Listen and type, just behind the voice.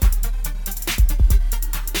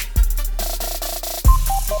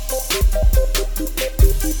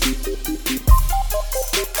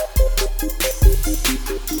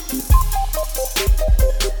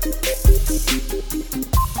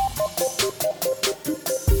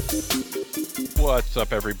What's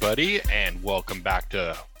up, everybody, and welcome back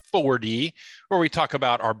to 4D, where we talk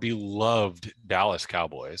about our beloved Dallas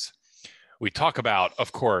Cowboys. We talk about,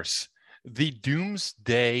 of course, the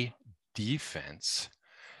doomsday defense.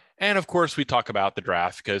 And of course, we talk about the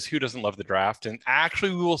draft, because who doesn't love the draft? And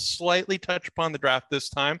actually, we will slightly touch upon the draft this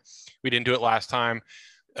time. We didn't do it last time.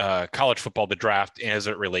 College football, the draft, as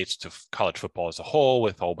it relates to college football as a whole,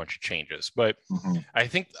 with a whole bunch of changes. But I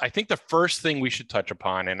think the first thing we should touch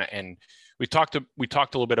upon, and we talked a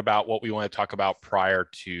little bit about what we want to talk about prior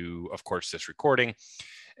to, of course, this recording.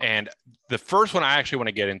 And the first one I actually want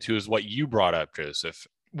to get into is what you brought up, Joseph.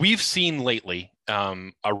 We've seen lately a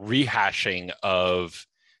rehashing of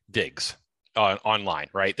Diggs online,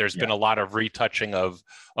 right? There's been a lot of retouching of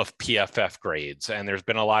PFF grades, and there's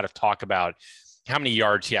been a lot of talk about how many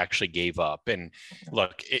yards he actually gave up. And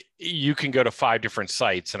look, you can go to 5 different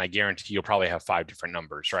sites, and I guarantee you'll probably have 5 different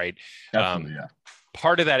numbers, right? Absolutely,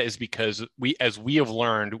 Part of that is because we have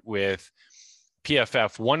learned with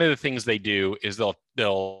PFF, one of the things they do is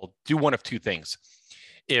they'll do one of two things.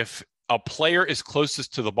 If a player is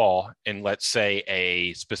closest to the ball in, let's say,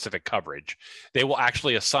 a specific coverage, they will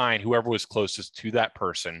actually assign whoever was closest to that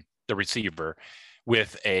person, the receiver,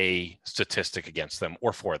 with a statistic against them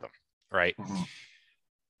or for them, right?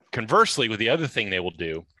 Conversely, with the other thing they will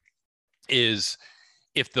do is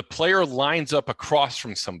if the player lines up across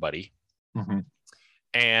from somebody,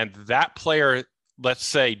 and that player, let's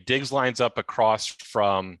say Diggs lines up across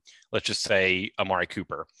from, let's just say, Amari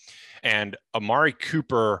Cooper, and Amari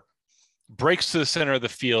Cooper breaks to the center of the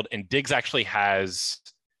field, and Diggs actually has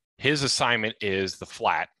his assignment is the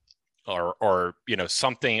flat or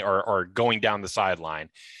something, or going down the sideline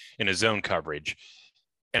in a zone coverage,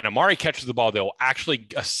 and Amari catches the ball, they'll actually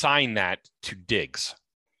assign that to Diggs.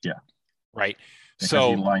 Yeah. Right. Because so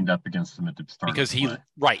he lined up against him at the start. Because he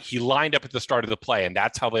lined up at the start of the play, and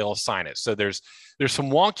that's how they'll assign it. So there's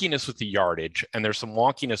some wonkiness with the yardage, and there's some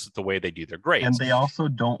wonkiness with the way they do their grades. And they also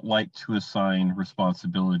don't like to assign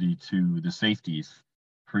responsibility to the safeties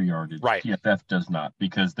for yardage. Right. PFF does not,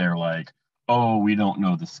 because they're like, oh, we don't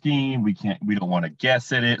know the scheme. We don't want to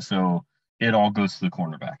guess at it. So it all goes to the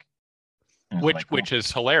cornerback. Which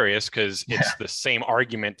is hilarious, because it's the same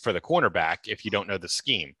argument for the cornerback if you don't know the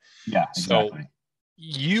scheme. Yeah, exactly. So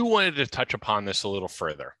you wanted to touch upon this a little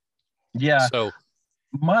further. Yeah. So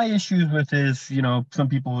my issues with is, some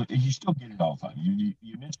people, you still get it all the time.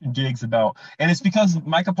 You mentioned Diggs and it's because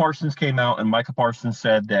Micah Parsons came out, and Micah Parsons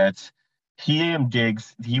said that him and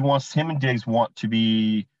Diggs want to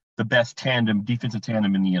be the best defensive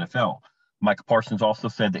tandem in the NFL. Micah Parsons also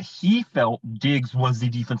said that he felt Diggs was the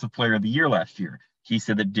defensive player of the year last year. He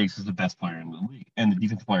said that Diggs is the best player in the league and the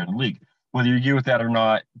defensive player in the league. Whether you agree with that or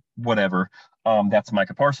not, whatever, that's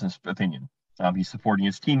Micah Parsons' opinion. He's supporting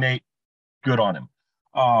his teammate. Good on him.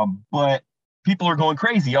 But people are going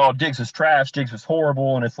crazy. Oh, Diggs is trash. Diggs is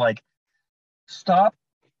horrible. And it's like, stop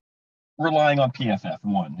relying on PFF,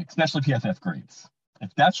 especially PFF grades.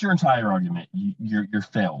 If that's your entire argument, you're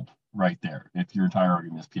failed right there. If your entire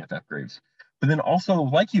argument is PFF grades. But then also,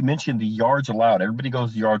 like you mentioned, the yards allowed. Everybody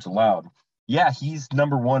goes yards allowed. Yeah, he's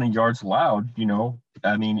number 1 in yards allowed.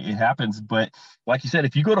 It happens. But like you said,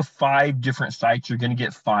 if you go to 5 different sites, you're going to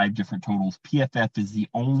get 5 different totals. PFF is the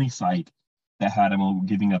only site that had him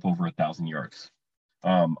giving up over 1,000 yards.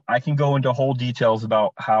 I can go into whole details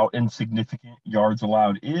about how insignificant yards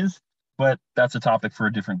allowed is, but that's a topic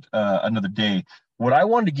for another day. What I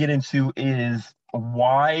wanted to get into is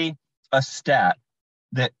why a stat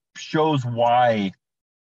that shows why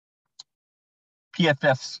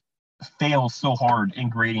PFF fails so hard in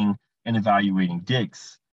grading and evaluating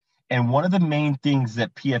Diggs. And one of the main things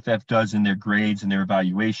that PFF does in their grades and their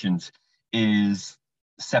evaluations is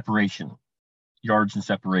separation, yards and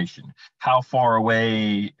separation. How far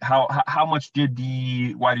away, how much did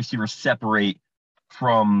the wide receiver separate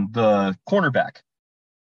from the cornerback?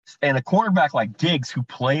 And a cornerback like Diggs, who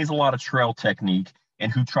plays a lot of trail technique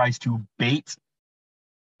and who tries to bait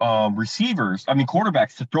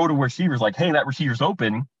quarterbacks to throw to receivers like, hey, that receiver's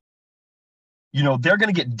open, they're going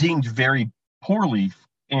to get dinged very poorly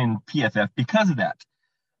in PFF because of that.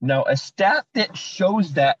 Now, a stat that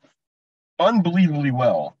shows that unbelievably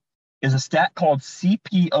well is a stat called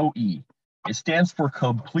CPOE. It stands for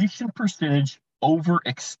completion percentage over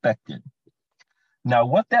expected. Now,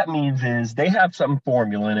 what that means is they have some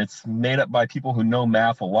formula, and it's made up by people who know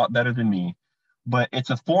math a lot better than me, but it's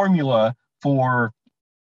a formula for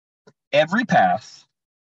every pass.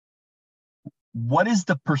 What is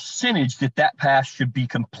the percentage that pass should be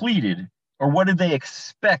completed, or what do they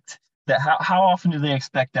expect how often do they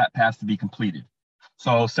expect that pass to be completed?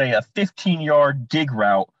 So say a 15-yard dig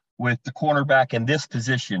route with the cornerback in this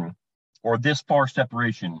position, or this far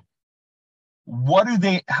separation, what is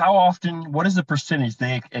the percentage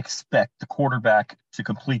they expect the quarterback to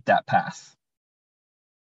complete that pass?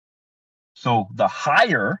 So the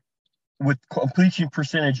higher, with completion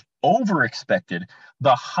percentage over expected,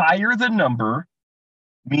 the higher the number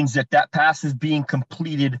means that pass is being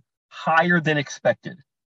completed higher than expected.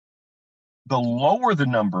 The lower the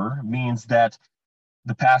number means that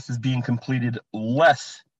the pass is being completed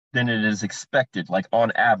less than it is expected, like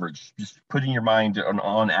on average, just putting your mind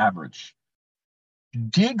on average.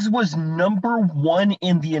 Diggs was number one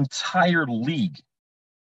in the entire league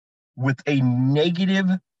with a negative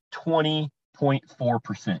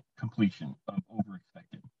 20.4% completion of over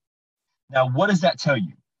expected. Now, what does that tell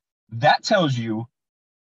you? That tells you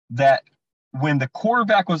that when the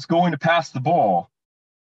quarterback was going to pass the ball,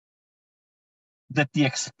 that the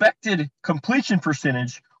expected completion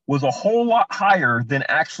percentage was a whole lot higher than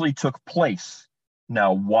actually took place.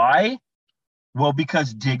 Now, why? Well,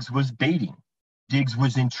 because Diggs was baiting. Diggs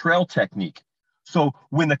was in trail technique. So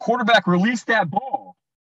when the quarterback released that ball,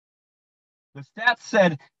 the stats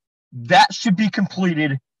said that should be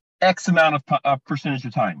completed X amount of percentage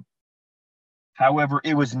of time. However,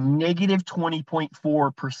 it was negative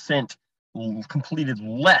 20.4% completed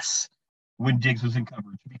less when Diggs was in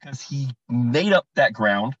coverage because he made up that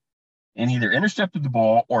ground and either intercepted the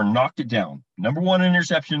ball or knocked it down. Number one in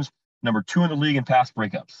interceptions, number two in the league in pass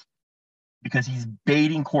breakups, because he's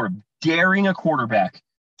daring a quarterback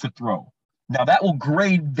to throw. Now, that will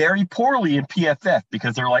grade very poorly in PFF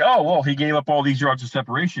because they're like, oh, well, he gave up all these yards of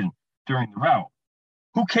separation during the route.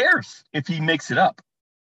 Who cares if he makes it up?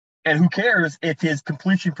 And who cares if his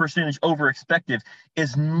completion percentage over expected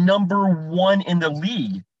is number one in the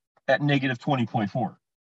league at negative 20.4?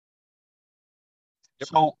 Yep.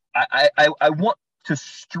 So I want to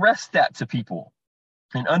stress that to people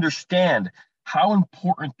and understand how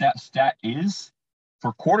important that stat is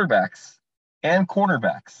for quarterbacks and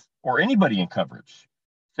cornerbacks or anybody in coverage,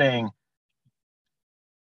 saying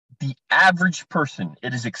the average person,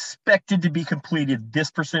 it is expected to be completed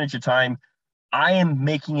this percentage of time. I am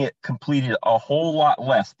making it completed a whole lot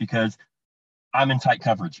less because I'm in tight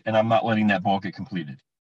coverage and I'm not letting that ball get completed.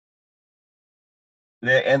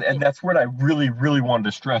 And that's what I really, really wanted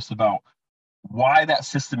to stress about why that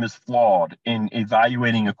system is flawed in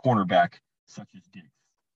evaluating a cornerback such as Diggs.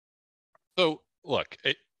 So look,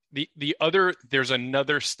 there's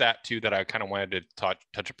another stat too that I kind of wanted to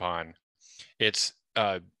touch upon. It's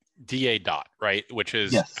DA dot, right? Which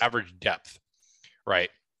is average depth, right?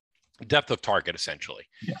 Depth of target, essentially.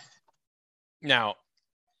 Yeah. Now,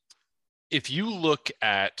 if you look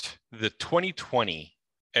at the 2020,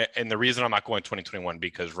 and the reason I'm not going 2021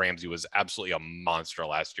 because Ramsey was absolutely a monster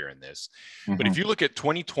last year in this. Mm-hmm. But if you look at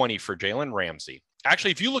 2020 for Jalen Ramsey,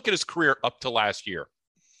 actually, if you look at his career up to last year,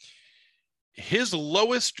 his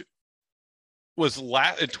lowest was in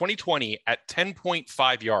 2020 at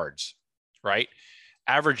 10.5 yards, right?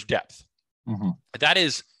 Average depth. Mm-hmm. That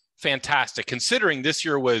is fantastic, considering this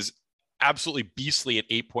year was absolutely beastly at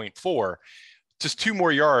 8.4. Just 2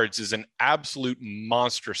 more yards is an absolute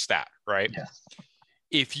monster stat, right? Yes.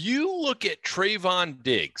 If you look at Trayvon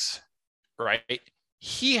Diggs, right,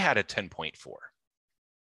 he had a 10.4.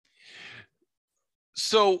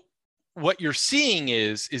 So what you're seeing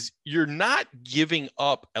is you're not giving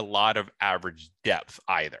up a lot of average depth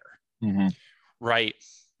either, mm-hmm. right?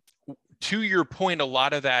 To your point, a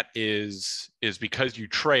lot of that is because you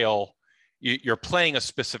trail, you're playing a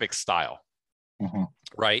specific style, mm-hmm.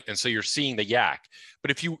 right? And so you're seeing the yak.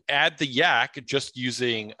 But if you add the yak, just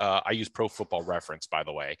using, I use Pro Football Reference, by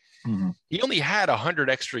the way, mm-hmm. he only had 100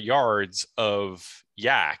 extra yards of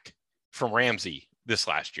yak from Ramsey this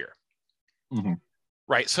last year. Mm-hmm.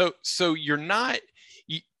 Right. So you're not,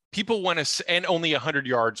 people want to, and only 100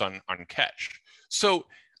 yards on yes. So,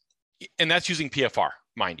 and that's using PFR,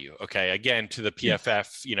 mind you. Okay. Again, to the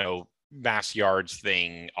PFF, mass yards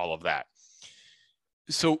thing, all of that.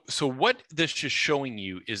 So what this is showing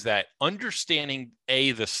you is that understanding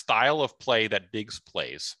the style of play that Diggs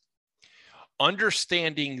plays,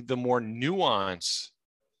 understanding the more nuanced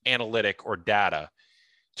analytic or data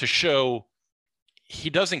to show he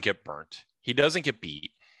doesn't get burnt. He doesn't get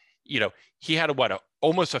beat. He had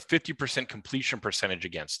almost a 50% completion percentage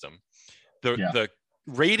against him. The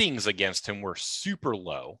ratings against him were super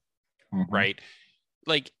low, mm-hmm. right?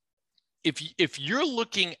 Like if you're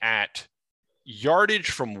looking at yardage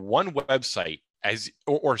from one website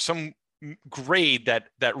or some grade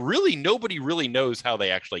that really nobody really knows how they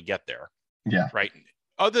actually get there. Yeah. Right.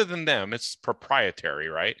 Other than them, it's proprietary,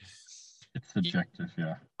 right? It's subjective.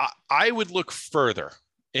 Yeah. I would look further.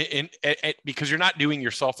 Because you're not doing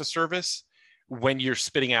yourself a service, when you're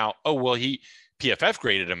spitting out, oh, well, PFF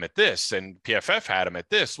graded him at this and PFF had him at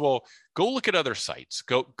this. Well, go look at other sites.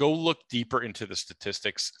 Go look deeper into the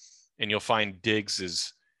statistics, and you'll find Diggs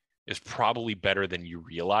is probably better than you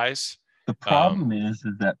realize. The problem is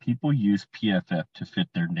that people use PFF to fit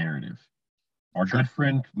their narrative. Our good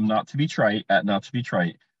friend, not to be trite,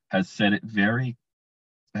 has said it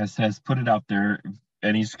has put it out there,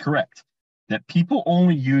 and he's correct, that people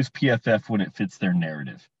only use PFF when it fits their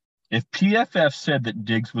narrative. If PFF said that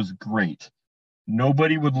Diggs was great,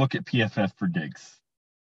 nobody would look at PFF for Diggs.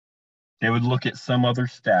 They would look at some other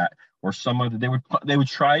stat or they would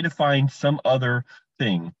try to find some other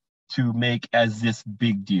thing to make as this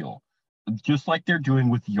big deal, just like they're doing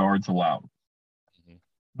with yards allowed. Mm-hmm.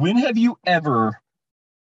 When have you ever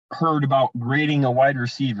heard about grading a wide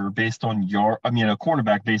receiver based on a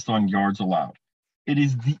cornerback based on yards allowed? It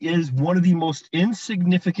is one of the most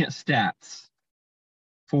insignificant stats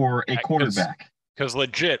for a quarterback. Because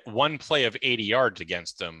legit, one play of 80 yards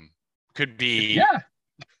against them could be a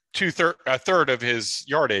third of his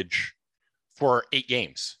yardage for 8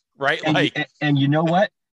 games, right? And you know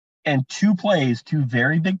what? And two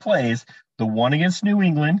very big plays, the one against New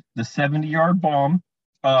England, the 70-yard bomb,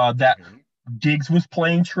 that Diggs was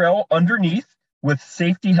playing trail underneath with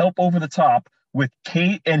safety help over the top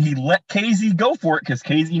and he let KZ go for it because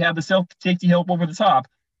KZ had the safety help over the top.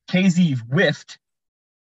 KZ whiffed,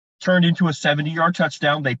 turned into a 70-yard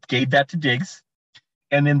touchdown. They gave that to Diggs.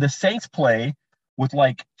 And then the Saints play with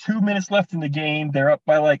 2 minutes left in the game. They're up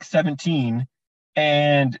by 17,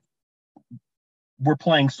 and we're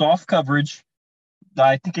playing soft coverage.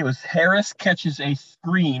 I think it was Harris catches a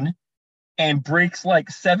screen and breaks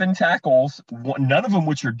 7 tackles, none of them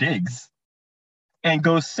which are Diggs, and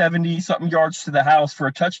goes 70-something yards to the house for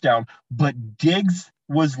a touchdown. But Diggs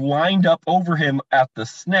was lined up over him at the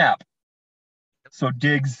snap. So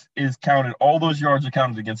Diggs is counted. All those yards are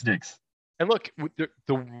counted against Diggs. And look,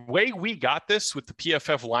 the way we got this with the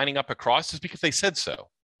PFF lining up across is because they said so.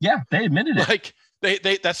 Yeah, they admitted it.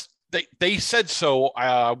 They said so.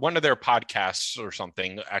 One of their podcasts or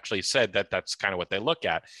something actually said that's kind of what they look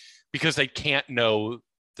at because they can't know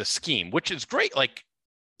the scheme, which is great.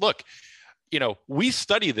 Look, we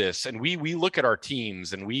study this and we look at our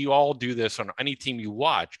teams and we all do this on any team you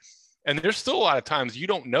watch. And there's still a lot of times you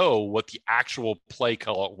don't know what the actual play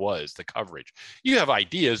call was, the coverage. You have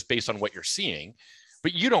ideas based on what you're seeing,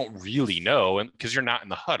 but you don't really know because you're not in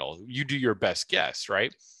the huddle. You do your best guess,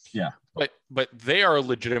 right? Yeah. But they are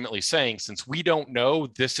legitimately saying, since we don't know,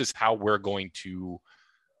 this is how we're going to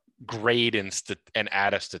grade and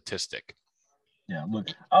add a statistic. Yeah, look,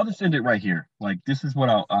 I'll just end it right here. This is what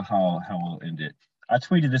how I'll end it. I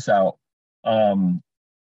tweeted this out.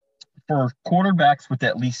 For quarterbacks with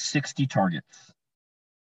at least 60 targets,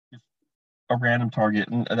 just a random target.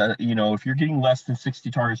 And, if you're getting less than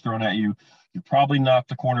 60 targets thrown at you, you're probably not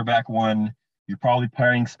the cornerback one. You're probably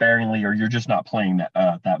playing sparingly, or you're just not playing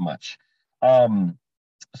that much.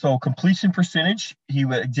 So completion percentage,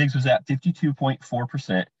 Diggs was at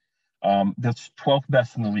 52.4%. That's 12th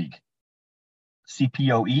best in the league.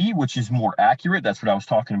 CPOE, which is more accurate, that's what I was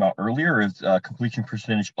talking about earlier, is completion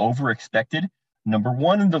percentage over expected. Number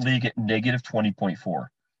 1 in the league at negative 20.4.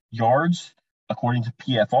 Yards, according to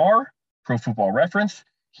PFR, Pro Football Reference,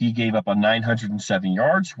 he gave up 907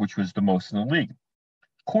 yards, which was the most in the league.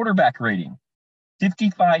 Quarterback rating,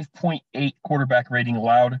 55.8 quarterback rating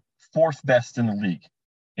allowed, 4th best in the league.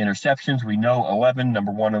 Interceptions, we know 11,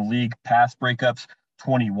 number 1 in the league. Pass breakups,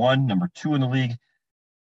 21, number 2 in the league.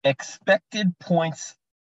 Expected points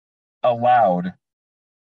allowed,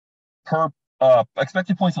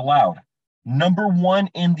 number 1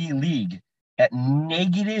 in the league at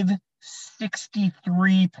negative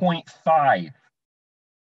 63.5.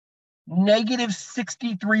 Negative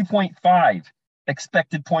 63.5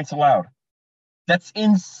 expected points allowed. That's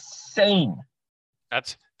insane.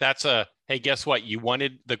 That's hey, guess what? You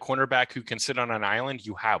wanted the cornerback who can sit on an island?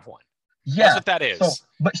 You have one. Yeah. That's what that is. So,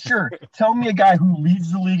 but sure, tell me a guy who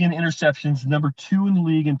leads the league in interceptions, number 2 in the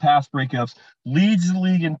league in pass breakups, leads the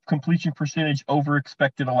league in completion percentage over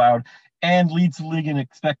expected allowed, and leads the league in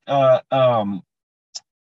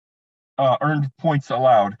earned points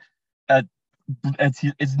allowed.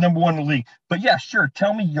 It's number 1 in the league. But yeah, sure.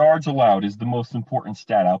 Tell me yards allowed is the most important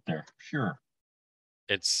stat out there. Sure.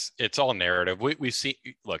 It's all narrative. We see,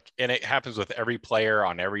 look, and it happens with every player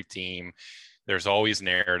on every team. There's always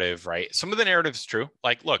narrative, right? Some of the narrative's true.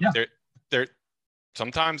 Look, they're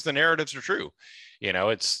sometimes the narratives are true.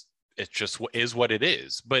 It's just is what it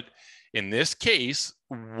is. But in this case,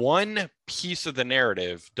 one piece of the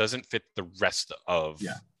narrative doesn't fit the rest of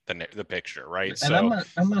the picture, right? And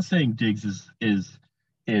I'm not saying Diggs is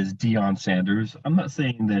is Deion Sanders. I'm not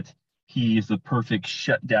saying that he is the perfect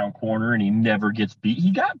shutdown corner and he never gets beat.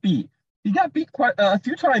 He got beat. He got beat quite a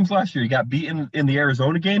few times last year. He got beat in the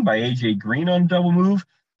Arizona game by AJ Green on double move.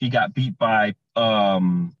 He got beat by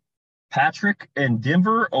Patrick and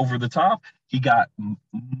Denver over the top. He got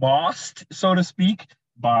mossed, so to speak,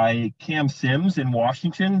 by Cam Sims in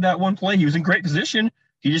Washington that one play. He was in great position.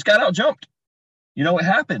 He just got out jumped. You know, it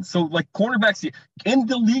happens. So, like, cornerbacks in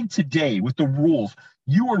the league today with the rules,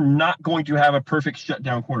 you are not going to have a perfect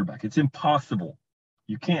shutdown quarterback. It's impossible.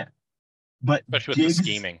 You can't. But especially with Diggs, the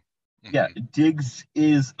scheming. Yeah, Diggs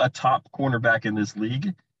is a top cornerback in this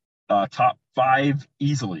league, top 5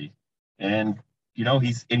 easily. And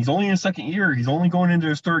he's only in his second year. He's only going into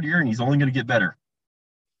his third year, and he's only going to get better.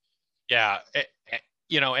 Yeah,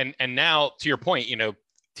 and now to your point,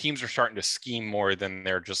 teams are starting to scheme more than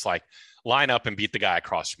they're just like line up and beat the guy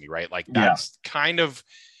across from you, right? Like that's kind of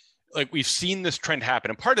like we've seen this trend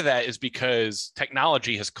happen. And part of that is because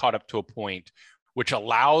technology has caught up to a point which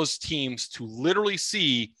allows teams to literally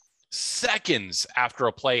see seconds after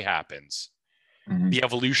a play happens, the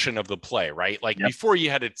evolution of the play, right? Like before you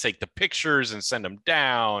had to take the pictures and send them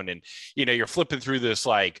down and, you're flipping through this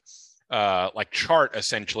like chart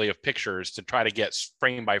essentially of pictures to try to get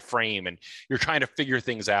frame by frame. And you're trying to figure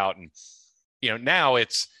things out. And, now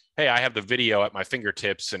it's, hey, I have the video at my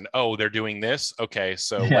fingertips and, oh, they're doing this. Okay.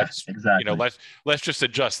 So let's just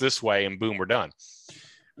adjust this way and boom, we're done.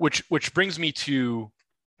 Which brings me to,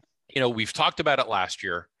 we've talked about it last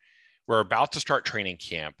year. We're about to start training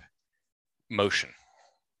camp. Motion,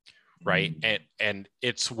 right? And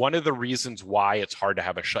it's one of the reasons why it's hard to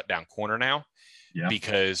have a shutdown corner now,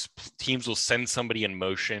 because teams will send somebody in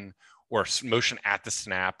motion or motion at the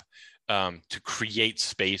snap to create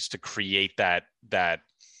space, to create that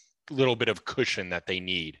little bit of cushion that they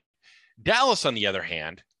need. Dallas, on the other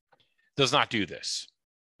hand, does not do this.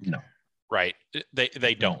 No. Right?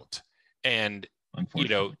 They don't. And,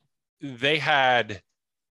 they had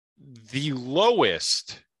the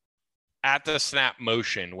lowest at the snap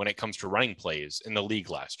motion when it comes to running plays in the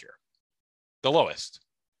league last year. The lowest,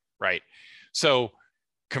 right? So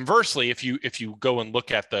conversely, if you go and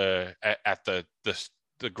look at the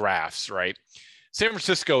graphs, right? San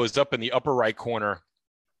Francisco is up in the upper right corner,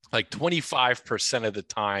 like 25% of the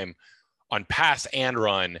time on pass and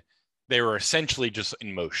run, they were essentially just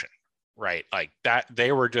in motion, right? Like that,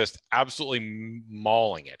 they were just absolutely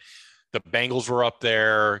mauling it. The Bengals were up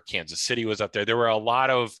there. Kansas City was up there. There were a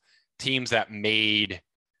lot of teams that made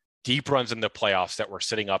deep runs in the playoffs that were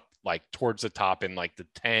sitting up like towards the top in like the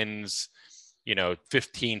 10s,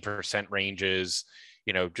 15% ranges,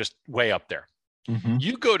 just way up there.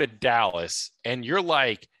 You go to Dallas and you're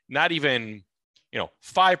like, not even,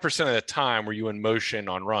 5% of the time were you in motion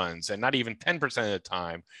on runs, and not even 10% of the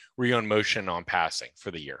time were you in motion on passing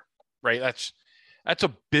for the year, right? That's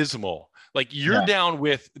abysmal. Like you're down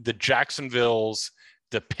with the Jacksonvilles,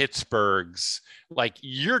 the Pittsburghs, like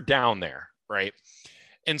you're down there, right?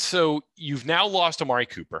 And so you've now lost Amari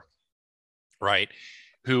Cooper, right?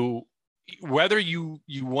 Who, whether you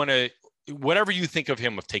want to, whatever you think of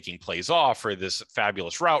him of taking plays off or this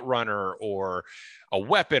fabulous route runner or a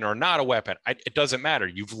weapon or not a weapon, it doesn't matter.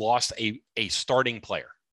 You've lost a starting player.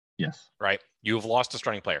 Yes. Right? You have lost a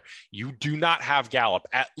starting player. You do not have Gallup,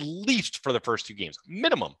 at least for the first 2 games,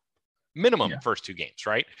 minimum first 2 games,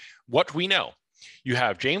 right? What we know, you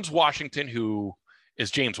have James Washington, who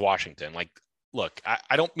is James Washington. Like, look,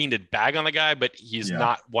 I don't mean to bag on the guy, but he's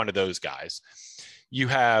not one of those guys. You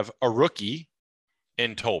have a rookie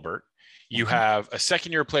in Tolbert. You have a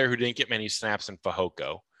second-year player who didn't get many snaps in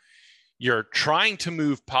Fehoko. You're trying to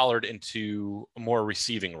move Pollard into a more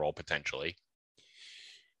receiving role potentially.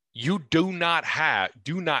 You do not have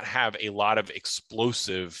a lot of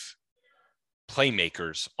explosive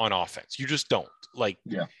playmakers on offense. You just don't. Like,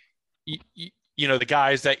 the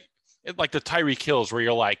guys that, like the Tyreek Hills, where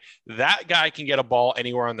you're like, that guy can get a ball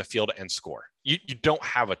anywhere on the field and score. You don't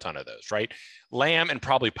have a ton of those, right? Lamb and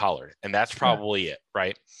probably Pollard, and that's probably it,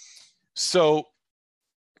 right? So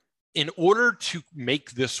in order to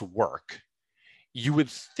make this work, you would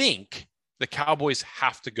think the Cowboys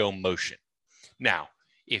have to go motion. Now,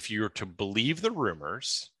 if you're to believe the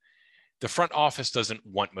rumors, the front office doesn't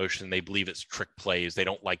want motion. They believe it's trick plays. They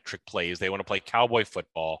don't like trick plays. They want to play cowboy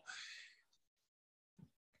football.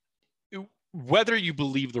 Whether you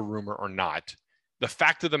believe the rumor or not, the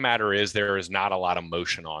fact of the matter is there is not a lot of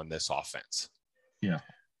motion on this offense. Yeah.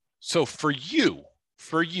 So for you,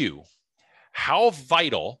 how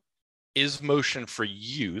vital is motion for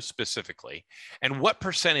you specifically? And what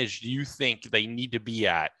percentage do you think they need to be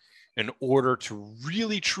at in order to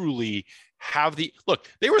really, truly have the look.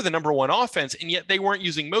 They were the number one offense, and yet they weren't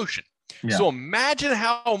using motion. Yeah. So imagine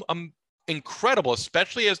how incredible,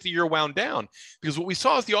 especially as the year wound down, because what we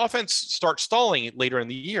saw is the offense start stalling later in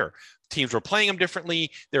the year. Teams were playing them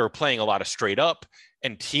differently. They were playing a lot of straight up,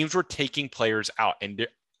 and teams were taking players out. And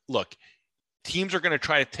look, teams are going to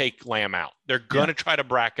try to take Lamb out. They're going to try to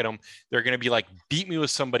bracket him. They're going to be like, beat me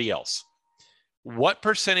with somebody else. What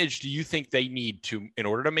percentage do you think they need to in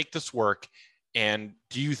order to make this work? And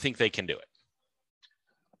do you think they can do it?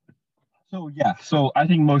 So I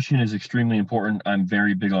think motion is extremely important. I'm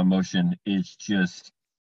very big on motion. It's just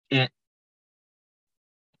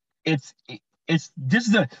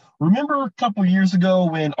remember a couple years ago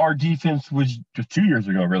when our defense was just 2 years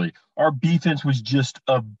ago, really, our defense was just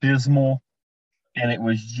abysmal and it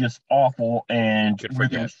was just awful. And we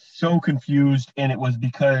were so confused. And it was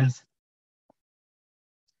because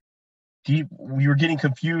we were getting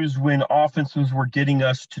confused when offenses were getting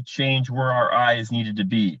us to change where our eyes needed to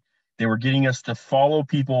be. They were getting us to follow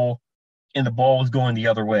people and the ball was going the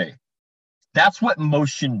other way. That's what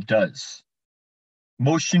motion does.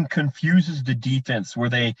 Motion confuses the defense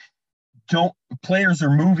where players are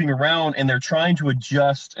moving around and they're trying to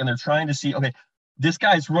adjust and they're trying to see, okay, this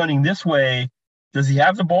guy's running this way. Does he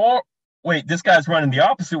have the ball? Wait, this guy's running the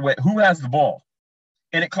opposite way. Who has the ball?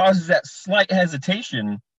 And it causes that slight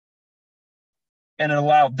hesitation. And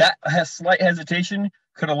slight hesitation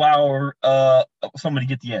could allow somebody to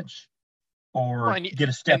get the edge or get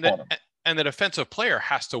a step on them. And the defensive player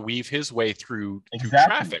has to weave his way through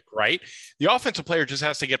traffic, right? The offensive player just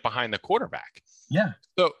has to get behind the quarterback. Yeah.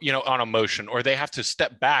 So, on a motion, or they have to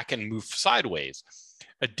step back and move sideways.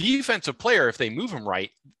 A defensive player, if they move him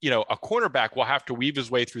right, a cornerback will have to weave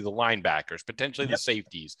his way through the linebackers, potentially the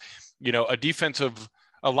safeties.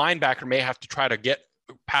 A linebacker may have to try to get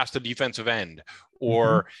past the defensive end,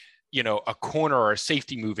 or a corner or a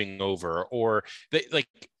safety moving over, or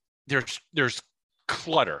there's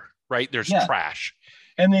clutter, right? There's trash.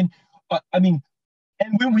 And then and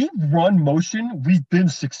when we've run motion, we've been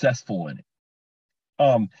successful in it.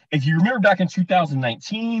 If you remember back in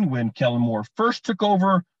 2019 when Kellen Moore first took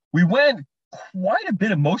over, we went quite a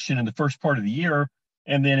bit of motion in the first part of the year,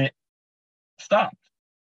 and then it stopped,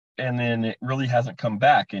 and then it really hasn't come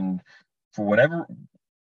back. And for whatever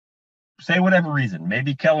reason,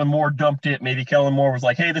 maybe Kellen Moore dumped it. Maybe Kellen Moore was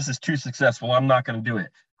like, hey, this is too successful. I'm not going to do it.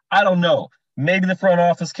 I don't know. Maybe the front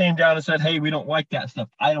office came down and said, hey, we don't like that stuff.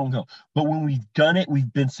 I don't know. But when we've done it,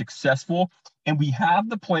 we've been successful, and we have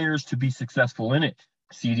the players to be successful in it.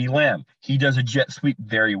 CeeDee Lamb, he does a jet sweep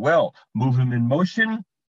very well. Move him in motion.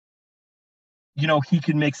 He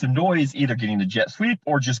can make some noise either getting the jet sweep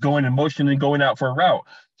or just going in motion and going out for a route.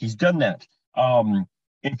 He's done that.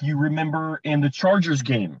 If you remember in the Chargers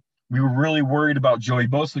game, we were really worried about Joey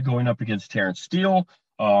Bosa going up against Terrence Steele.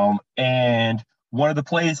 And one of the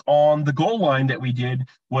plays on the goal line that we did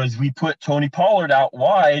was we put Tony Pollard out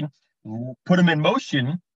wide, put him in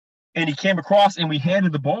motion, and he came across and we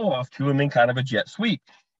handed the ball off to him in kind of a jet sweep.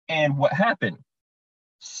 And what happened?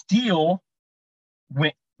 Steele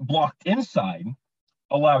went blocked inside,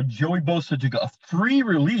 allowed Joey Bosa to go a free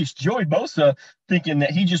release. Joey Bosa, thinking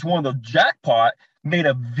that he just won the jackpot, made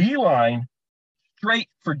a V-line straight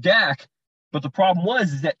for Dak. But the problem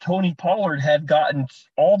is that Tony Pollard had gotten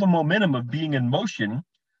all the momentum of being in motion,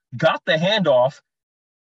 got the handoff,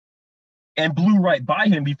 and blew right by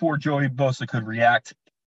him before Joey Bosa could react.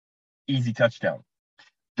 Easy touchdown.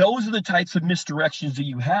 Those are the types of misdirections that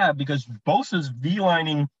you have because Bosa's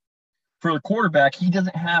V-lining for the quarterback, he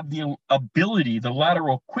doesn't have the ability, the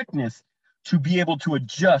lateral quickness to be able to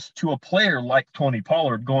adjust to a player like Tony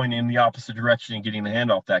Pollard going in the opposite direction and getting the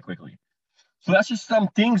handoff that quickly. So that's just some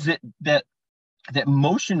things that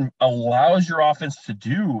motion allows your offense to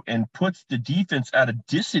do and puts the defense at a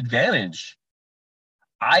disadvantage.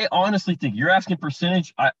 I honestly think, you're asking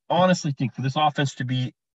percentage, I honestly think for this offense to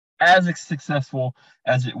be as successful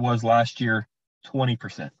as it was last year,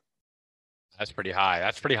 20%. That's pretty high.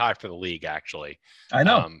 That's pretty high for the league, actually. I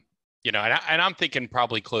know. And I'm thinking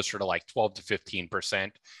probably closer to like 12 to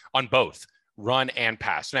 15% on both run and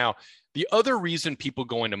pass. Now, the other reason people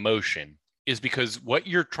go into motion is because what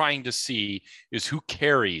you're trying to see is who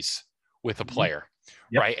carries with a player,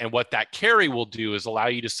 right? And what that carry will do is allow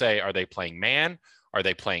you to say, are they playing man? Are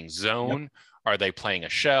they playing zone? Are they playing a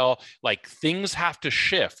shell? Like things have to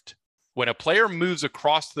shift when a player moves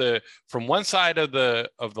across from one side of the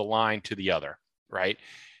line to the other, right?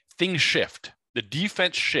 Things shift. The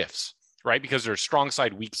defense shifts, right? Because there's strong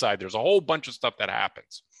side, weak side. There's a whole bunch of stuff that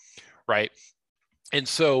happens, right? And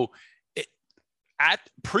so at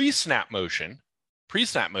pre-snap motion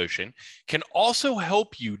can also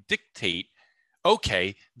help you dictate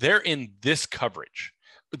okay, they're in this coverage.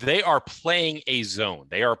 They are playing a zone.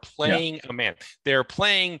 They are playing a man. They're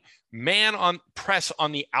playing man on press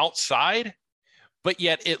on the outside, but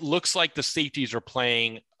yet it looks like the safeties are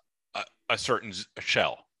playing a certain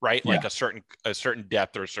shell, right? Like a certain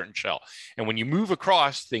depth or a certain shell. And when you move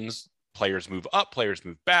across things, players move up, players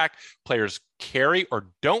move back, players carry or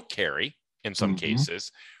don't carry in some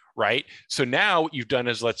cases, right? So now what you've done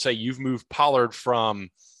is, let's say you've moved Pollard from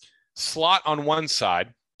slot on one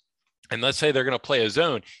side, and let's say they're going to play a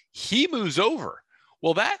zone. He moves over.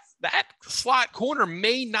 Well, that slot corner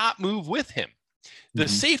may not move with him. The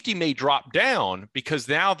safety may drop down because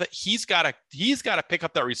now that he's got to pick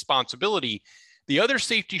up that responsibility. The other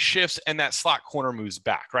safety shifts and that slot corner moves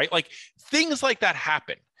back, right? Like things like that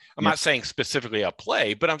happen. I'm not saying specifically a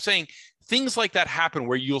play, but I'm saying things like that happen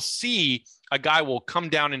where you'll see a guy will come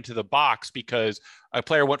down into the box because a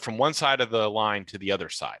player went from one side of the line to the other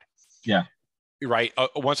side. Yeah. Right.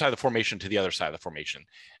 One side of the formation to the other side of the formation.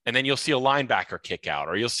 And then you'll see a linebacker kick out,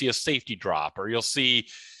 or you'll see a safety drop, or you'll see,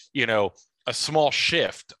 a small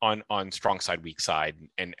shift on strong side, weak side,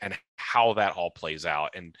 and how that all plays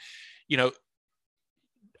out. And,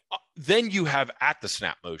 then you have at the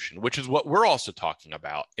snap motion, which is what we're also talking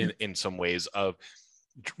about in some ways of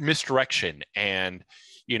misdirection and,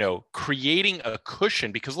 creating a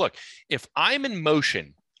cushion. Because look, if I'm in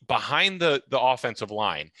motion behind the offensive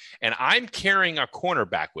line and I'm carrying a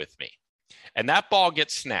cornerback with me and that ball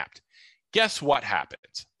gets snapped, guess what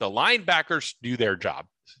happens? The linebackers do their job.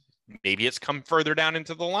 Maybe it's come further down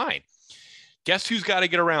into the line. Guess who's got to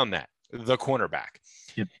get around that? The cornerback.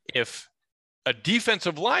 Yep. If a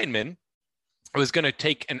defensive lineman was going to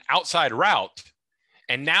take an outside route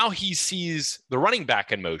and now he sees the running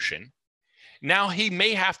back in motion, now he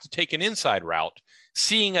may have to take an inside route,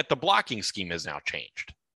 seeing that the blocking scheme has now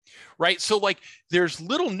changed. Right. So like there's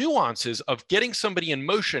little nuances of getting somebody in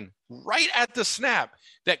motion right at the snap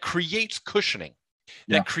that creates cushioning,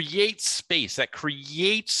 that creates space, that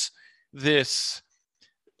creates this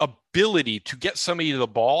ability to get somebody to the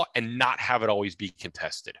ball and not have it always be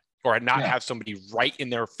contested, or not have somebody right in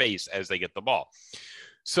their face as they get the ball.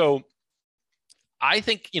 So I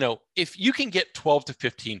think, if you can get 12 to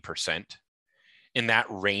 15% in that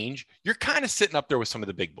range, you're kind of sitting up there with some of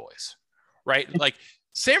the big boys, right? Like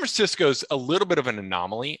San Francisco's a little bit of an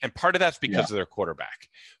anomaly, and part of that's because of their quarterback.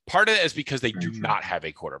 Part of it is because they do not have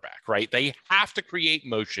a quarterback, right? They have to create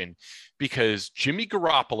motion because Jimmy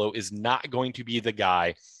Garoppolo is not going to be the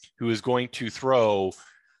guy who is going to throw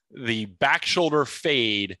the back shoulder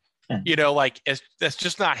fade, that's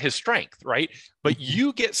just not his strength, right? But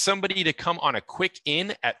you get somebody to come on a quick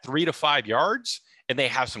in at 3 to 5 yards and they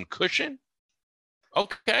have some cushion.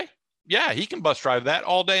 Okay. Yeah, he can bus drive that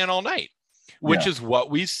all day and all night. Which is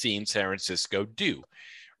what we've seen San Francisco do,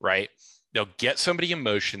 right? They'll get somebody in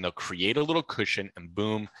motion, they'll create a little cushion, and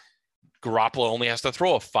boom, Garoppolo only has to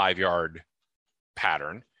throw a 5-yard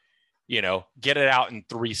pattern, get it out in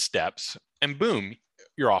 3 steps, and boom,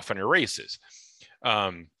 you're off on your races.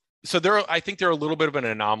 So I think they're a little bit of an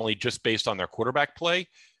anomaly just based on their quarterback play,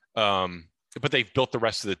 but they've built the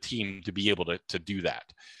rest of the team to be able to do that.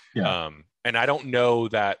 And I don't know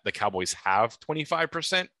that the Cowboys have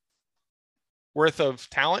 25% worth of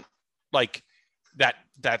talent like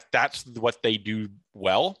that's what they do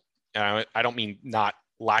well. I don't mean not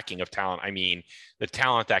lacking of talent. I mean the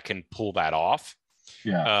talent that can pull that off.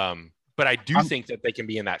 But I do think that they can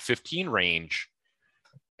be in that 15 range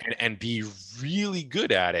and be really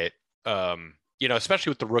good at it.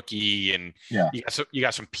 Especially with the rookie and you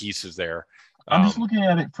got some pieces there. I'm just looking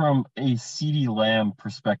at it from a CeeDee Lamb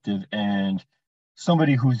perspective, and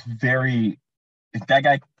somebody who's if that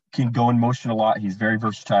guy can go in motion a lot. He's very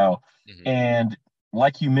versatile. And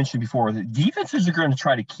like you mentioned before, the defenses are going to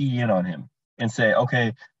try to key in on him and say,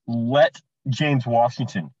 okay, let James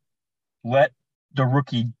Washington, let the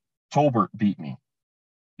rookie Tolbert beat me.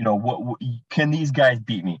 What can these guys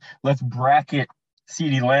beat me? Let's bracket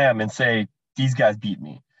CeeDee Lamb and say, these guys beat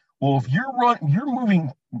me. Well, if you're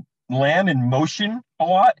moving Lamb in motion a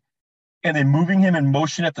lot and then moving him in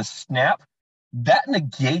motion at the snap, that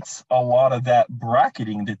negates a lot of that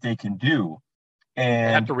bracketing that they can do. And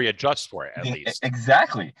they have to readjust for it at least.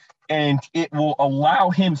 Exactly. And it will allow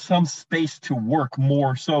him some space to work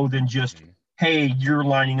more so than just, hey, you're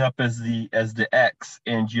lining up as the X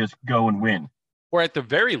and just go and win. Or at the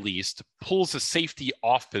very least, pulls a safety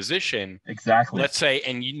off position. Exactly. Let's say,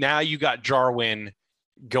 and now you got Jarwin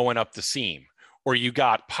going up the seam, or you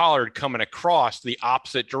got Pollard coming across the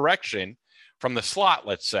opposite direction from the slot,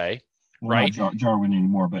 let's say. Right, not Jarwin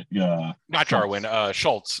anymore, but not Jarwin,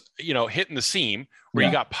 Schultz. Hitting the seam where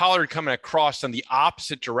you got Pollard coming across in the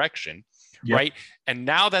opposite direction, Yep. right? And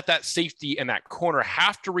now that safety and that corner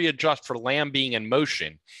have to readjust for Lamb being in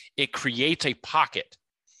motion, it creates a pocket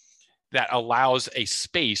that allows a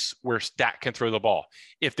space where Dak can throw the ball.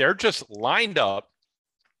 If they're just lined up,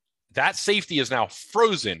 that safety is now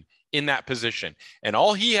frozen in that position. And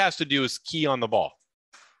all he has to do is key on the ball.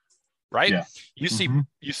 Right? Yeah.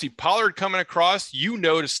 You see Pollard coming across,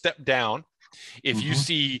 to step down. If you Mm-hmm.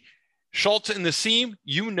 see Schultz in the seam,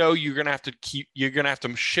 you're gonna have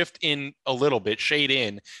to shift in a little bit, shade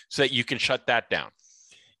in, so that you can shut that down.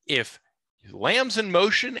 If Lamb's in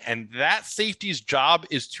motion and that safety's job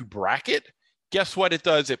is to bracket, guess what it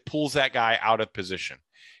does? It pulls that guy out of position.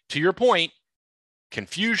 To your point,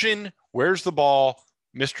 confusion, where's the ball,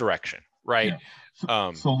 misdirection, right?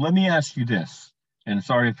 Yeah. So let me ask you this. And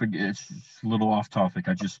sorry if it's a little off topic.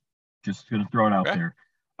 I just gonna throw it out there.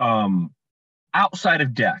 Outside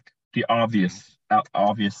of Dak, the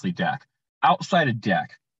obviously Dak. Outside of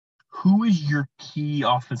Dak, who is your key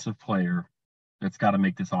offensive player that's got to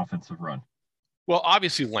make this offensive run? Well,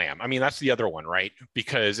 obviously Lamb. I mean, that's the other one, right?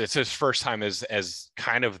 Because it's his first time as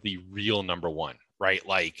kind of the real number one, right?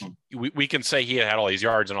 Like we can say he had all these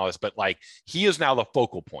yards and all this, but like he is now the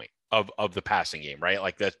focal point of the passing game, right?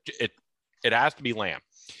 Like that it has to be Lamb.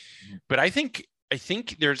 But I think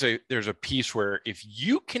there's a piece where if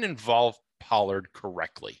you can involve Pollard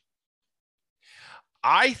correctly,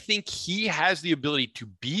 I think he has the ability to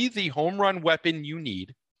be the home run weapon you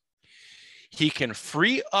need. He can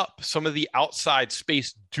free up some of the outside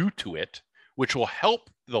space due to it, which will help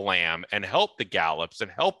the Lamb and help the Gallups and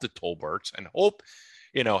help the Tolberts and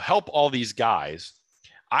help all these guys.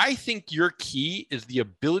 I think your key is the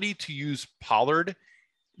ability to use Pollard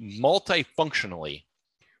multifunctionally,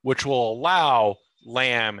 which will allow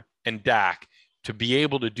Lamb and Dak to be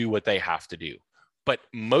able to do what they have to do. But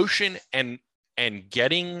motion and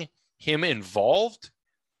getting him involved,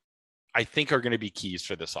 I think, are going to be keys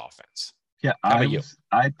for this offense. Yeah, I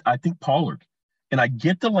think Pollard. And I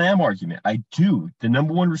get the Lamb argument. I do. The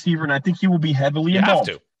number one receiver, and I think he will be heavily involved.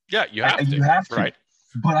 You have to. Yeah, you have to. You have to. Right.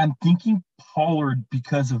 But I'm thinking Pollard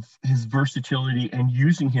because of his versatility and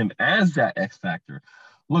using him as that X factor.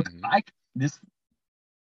 Look,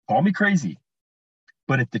 call me crazy,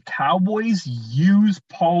 but if the Cowboys use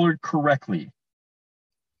Pollard correctly,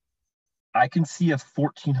 I can see a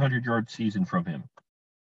 1,400-yard season from him.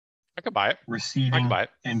 I could buy it. Receiving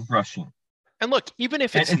and rushing. And look, even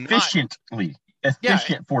if it's efficient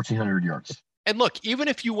 1,400 yards. And look, even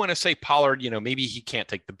if you want to say Pollard, maybe he can't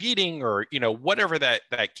take the beating or, whatever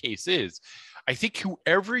that case is, I think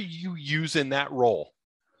whoever you use in that role,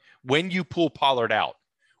 when you pull Pollard out,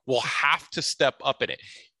 will have to step up in it.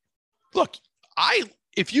 Look,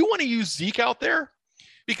 if you want to use Zeke out there,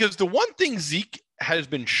 because the one thing Zeke has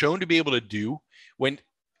been shown to be able to do when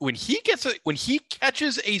he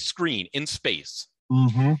catches a screen in space,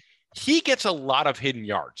 he gets a lot of hidden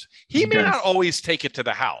yards. He may not always take it to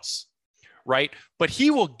the house, right? But he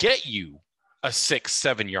will get you a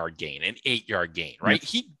 6-7 yard gain, an 8-yard gain, right?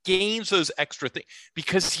 Yes. He gains those extra things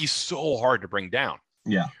because he's so hard to bring down.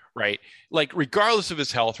 Yeah. Right. Like, regardless of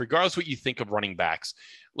his health, regardless what you think of running backs,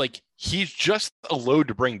 like, he's just a load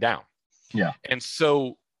to bring down. Yeah. And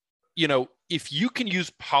so, if you can use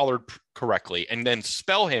Pollard correctly and then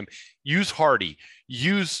spell him, use Hardy,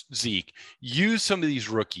 use Zeke, use some of these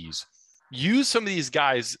rookies, use some of these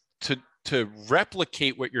guys to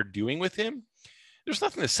replicate what you're doing with him. There's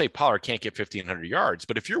nothing to say Pollard can't get 1,500 yards,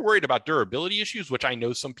 but if you're worried about durability issues, which I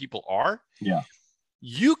know some people are,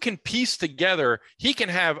 you can piece together, he can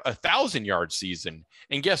have 1,000-yard season.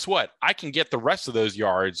 And guess what? I can get the rest of those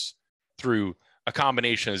yards through a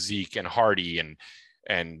combination of Zeke and Hardy and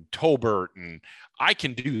Tolbert, and I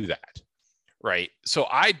can do that, right? So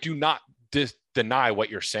I do not deny what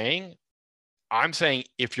you're saying. I'm saying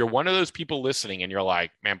if you're one of those people listening and you're like,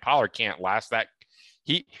 man, Pollard can't last that,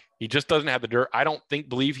 he just doesn't have the I don't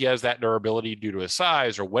believe he has that durability due to his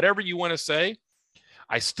size or whatever you want to say.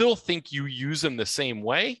 I still think you use him the same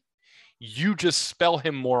way. You just spell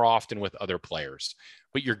him more often with other players,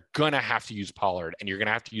 but you're going to have to use Pollard and you're going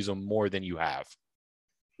to have to use him more than you have.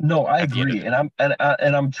 No, I agree. And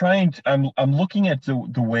I'm looking at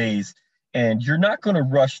the ways, and you're not going to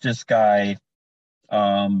rush this guy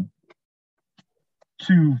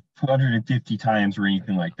 250 times or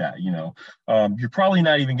anything like that. You're probably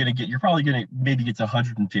not even going to you're probably going to maybe get to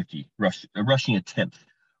 150 rushing attempts.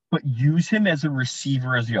 But use him as a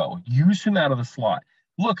receiver use him out of the slot.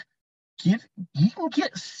 Look, he can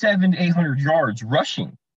get 700-800 yards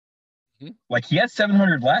rushing. Like, he had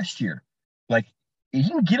 700 last year. Like, he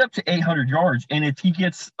can get up to 800 yards. And if he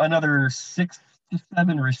gets another 6 to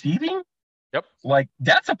 7 receiving, Yep. Like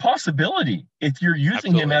that's a possibility if you're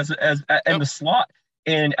using him Absolutely. as in Yep. the slot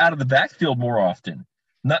and out of the backfield more often,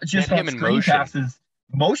 not Get just on him in screen motion. passes.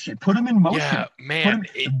 Motion, put him in Yeah, motion. Put man.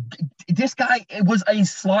 him. This guy was a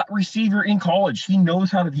slot receiver in college. He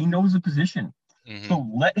knows how to. He knows the position. Mhm. So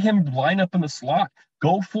let him line up in the slot.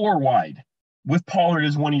 Go 4 wide with Pollard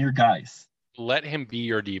as one of your guys. Let him be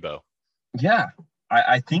your Debo. Yeah,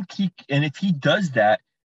 I think he, and if he does that,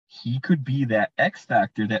 he could be that X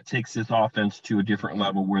factor that takes this offense to a different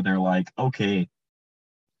level where they're like, okay,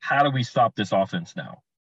 how do we stop this offense now?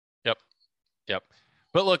 Yep. Yep.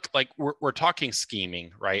 But look, like we're talking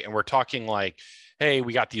scheming, right? And we're talking like, hey,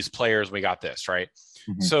 we got these players, we got this, right?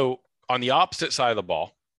 Mm-hmm. So on the opposite side of the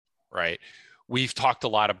ball, right? We've talked a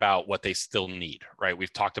lot about what they still need, right?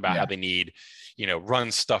 We've talked about how they need,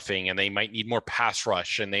 run stuffing, and they might need more pass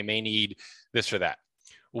rush, and they may need this or that.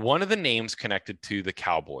 One of the names connected to the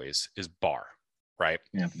Cowboys is Barr, right?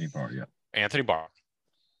 Anthony Barr, yeah. Anthony Barr.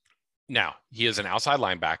 Now, he is an outside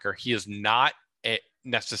linebacker. He is not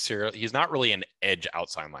necessarily, he's not really an edge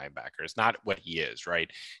outside linebacker. It's not what he is, right?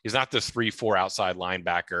 He's not this 3-4 outside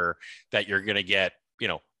linebacker that you're going to get,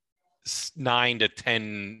 9 to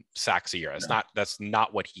 10 sacks a year. That's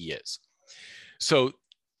not what he is. So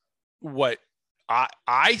what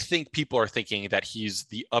I think people are thinking that he's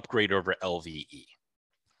the upgrade over LVE,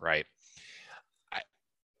 right?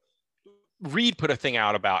 Reed put a thing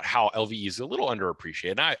out about how LVE is a little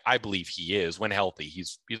underappreciated. And I believe he is. When healthy,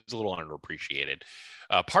 he's a little underappreciated.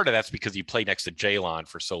 Part of that's because he played next to Jalen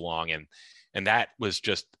for so long, and that was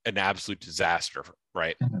just an absolute disaster,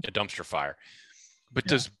 right? A dumpster fire. But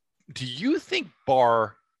do you think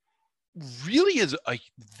Barr really is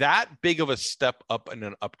that big of a step up and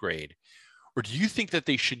an upgrade? Or do you think that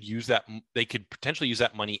they should use that? They could potentially use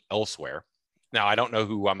that money elsewhere. Now, I don't know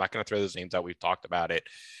who. I'm not going to throw those names out. We've talked about it.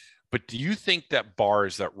 But do you think that Barr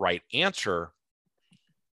is that right answer?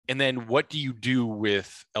 And then what do you do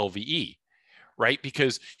with LVE, right?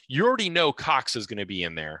 Because you already know Cox is going to be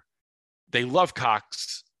in there. They love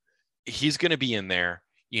Cox. He's going to be in there.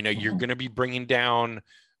 You're going to be bringing down,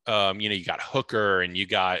 you got Hooker and you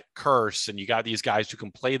got Curse and you got these guys who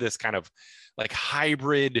can play this kind of like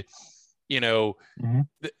hybrid, two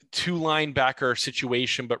linebacker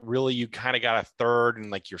situation, but really you kind of got a third and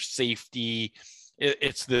like your safety.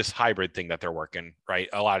 It's this hybrid thing that they're working, right?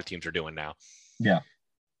 A lot of teams are doing now. Yeah.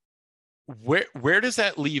 Where does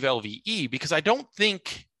that leave LVE? Because I don't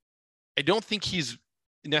think he's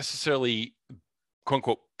necessarily quote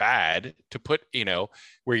unquote bad to put,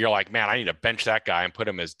 where you're like, man, I need to bench that guy and put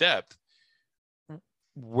him as depth.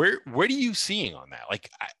 What are you seeing on that?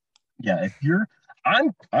 Like,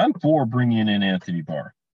 I'm for bringing in Anthony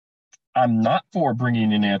Barr. I'm not for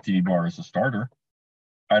bringing in Anthony Barr as a starter.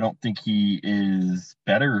 I don't think he is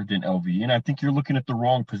better than LV, and I think you're looking at the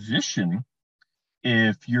wrong position.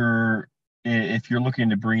 If you're looking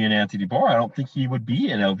to bring in Anthony Barr, I don't think he would be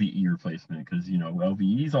an LVE replacement because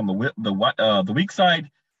LVE's on the weak side.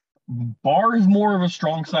 Barr is more of a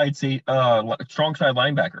strong side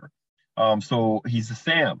linebacker. So he's a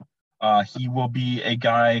Sam. He will be a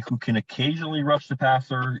guy who can occasionally rush the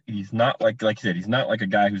passer. He's not like you said, he's not like a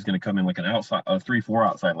guy who's going to come in like a 3-4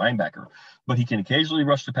 outside linebacker, but he can occasionally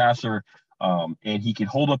rush the passer, and he can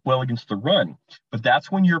hold up well against the run. But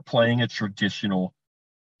that's when you're playing a traditional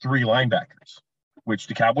 3 linebackers, which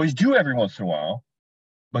the Cowboys do every once in a while,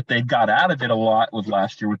 but they got out of it a lot with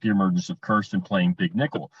last year with the emergence of Kirsten playing big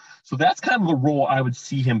nickel. So that's kind of the role I would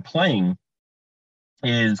see him playing,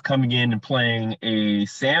 is coming in and playing a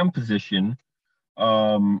Sam position.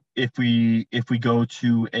 If we go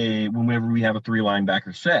to whenever we have a 3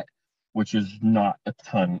 linebacker set, which is not a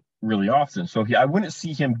ton really often. So I wouldn't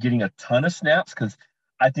see him getting a ton of snaps because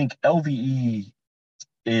I think LVE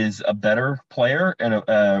is a better player, and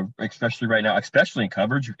especially right now, especially in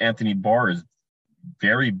coverage. Anthony Barr is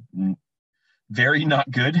very, very not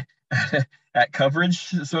good at coverage,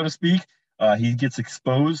 so to speak. He gets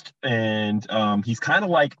exposed, and he's kind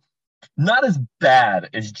of like not as bad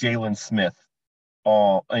as Jalen Smith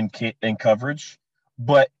in coverage,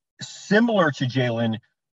 but similar to Jalen,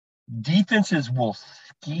 defenses will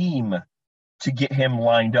scheme to get him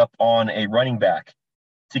lined up on a running back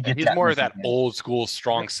to get he's more of that old school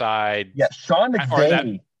strong side. Yeah, Sean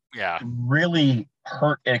McVay really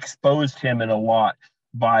exposed him in a lot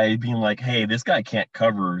by being like, hey, this guy can't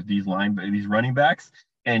cover these running backs,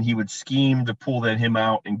 and he would scheme to pull him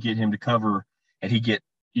out and get him to cover, and he get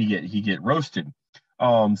roasted.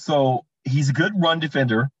 So he's a good run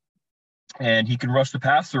defender, and he can rush the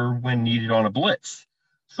passer when needed on a blitz.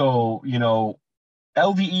 So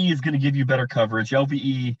LVE is going to give you better coverage.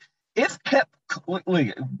 LVE, if kept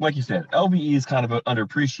like you said, LVE is kind of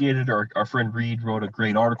underappreciated. Our friend Reed wrote a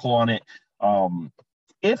great article on it.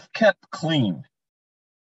 If kept clean,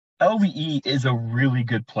 LVE is a really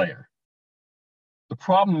good player. The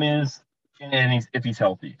problem is, if he's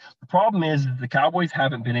healthy, the problem is the Cowboys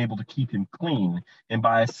haven't been able to keep him clean. And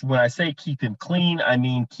when I say keep him clean, I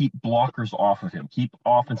mean keep blockers off of him, keep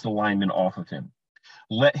offensive linemen off of him.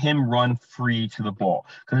 Let him run free to the ball.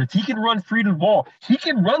 Because if he can run free to the ball, he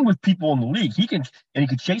can run with people in the league. He can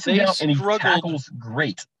chase him down, and he tackles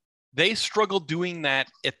great. They struggled doing that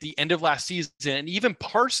at the end of last season, and even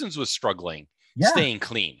Parsons was struggling staying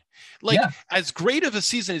clean. As great of a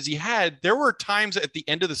season as he had, there were times at the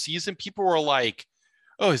end of the season, people were like,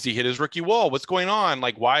 oh, has he hit his rookie wall? What's going on?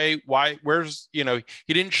 Like, where's, he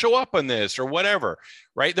didn't show up on this or whatever,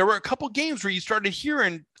 right? There were a couple games where you started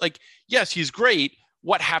hearing like, yes, he's great.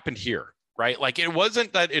 What happened here, right? Like, it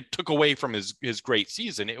wasn't that it took away from his great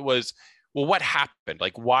season. It was, well, what happened?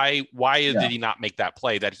 Like, why did he not make that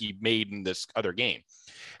play that he made in this other game?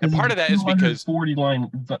 And part of that is because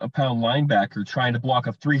 40-pound linebacker trying to block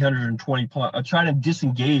a 320 trying to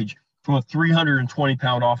disengage from a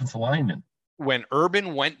 320-pound offensive lineman. When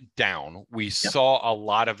Urban went down, we saw a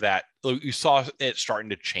lot of that. You saw it starting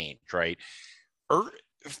to change, right?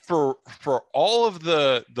 For all of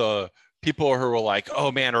the people who were like,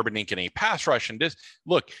 oh man, Urban didn't get any pass rush and this.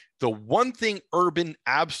 Look, the one thing Urban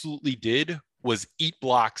absolutely did was eat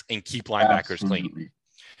blocks and keep linebackers clean.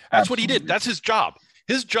 That's what he did. That's his job.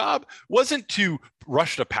 His job wasn't to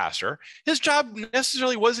rush the passer. His job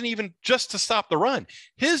necessarily wasn't even just to stop the run.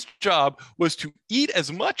 His job was to eat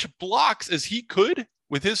as much blocks as he could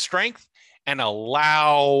with his strength and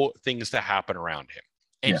allow things to happen around him.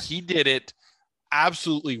 And he did it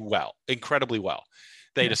absolutely well, incredibly well.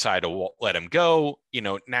 They decided to let him go.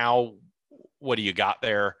 Now what do you got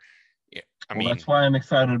there? I mean, that's why I'm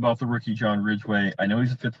excited about the rookie John Ridgeway. I know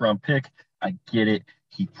he's a 5th-round pick. I get it.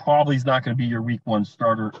 He probably is not going to be your week 1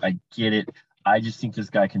 starter. I get it. I just think this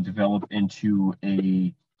guy can develop into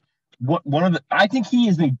I think he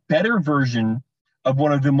is a better version of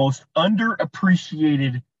one of the most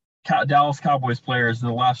underappreciated Dallas Cowboys players in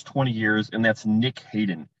the last 20 years, and that's Nick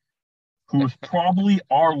Hayden, who is probably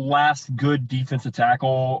our last good defensive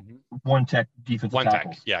tackle, one-tech defensive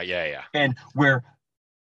tackle. Yeah. And where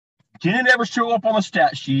didn't ever show up on the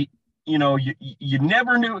stat sheet. You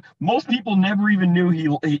never knew. Most people never even knew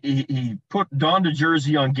he donned a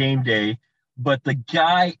jersey on game day, but the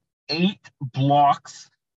guy ate blocks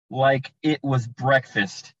like it was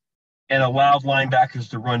breakfast and allowed linebackers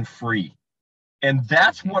to run free. And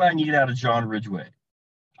that's what I need out of John Ridgeway.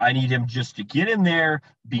 I need him just to get in there,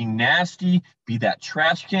 be nasty, be that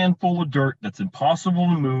trash can full of dirt that's impossible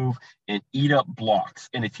to move, and eat up blocks.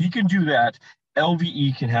 And if he can do that,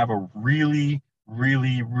 LVE can have a really,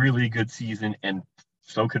 really, really good season, and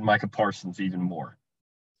so could Micah Parsons even more.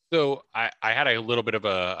 So I had a little bit of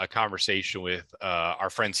a conversation with our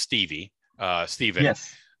friend Steven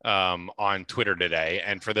on Twitter today.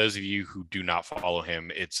 And for those of you who do not follow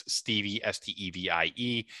him, it's Stevie,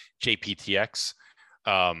 STEVIE, JPTX.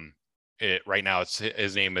 Right now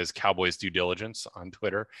his name is Cowboys Due Diligence on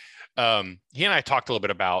Twitter. He and I talked a little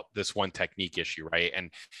bit about this one technique issue, right?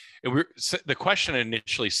 And the question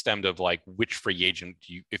initially stemmed of like, which free agent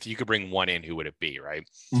if you could bring one in, who would it be, right?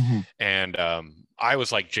 Mm-hmm. And I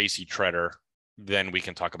was like JC Treader. Then we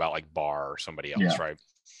can talk about like Barr or somebody else, right?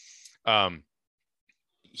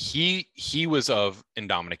 He was of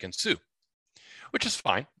Ndamukong and Suh, which is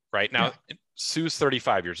fine, right? Now Suh's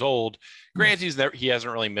 35 years old. Granted, he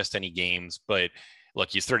hasn't really missed any games, but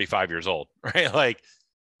look, he's 35 years old, right? Like,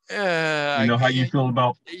 how you feel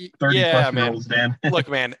about 30-plus-year-olds, Dan? Look,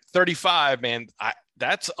 man, 35, man,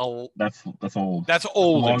 that's old. That's old. That's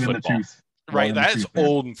old in football, in the tooth. right? That's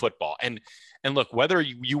old in football. And look, whether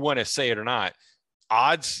you want to say it or not,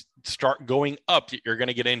 odds start going up that you're going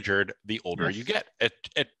to get injured the older you get.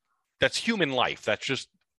 That's human life. That's just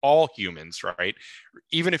all humans, right?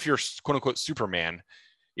 Even if you're quote unquote Superman,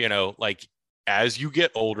 like as you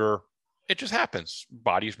get older, it just happens.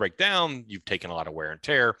 Bodies break down. You've taken a lot of wear and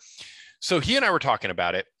tear. So he and I were talking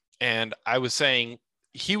about it, and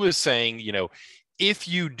he was saying, if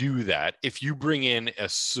you do that, if you bring in a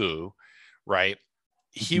Suh, right?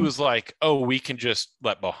 He was like, oh, we can just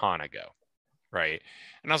let Bohanna go, right?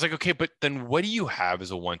 And I was like, okay, but then what do you have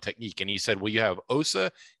as a one technique? And he said, well, you have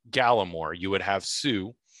Osa, Gallimore, you would have Suh,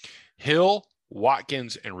 Hill,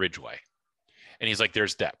 Watkins, and Ridgeway. And he's like,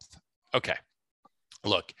 there's depth. Okay.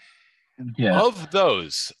 Look, of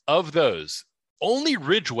those, only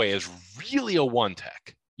Ridgeway is really a one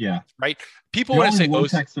tech. Yeah. Right? People want to say one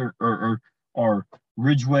techs are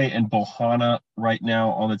Ridgeway and Bohanna right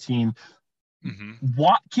now on the team.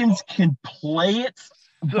 Watkins can play it,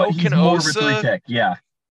 but So he's can more of a three Osa, tech. Yeah,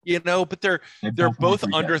 but they're more both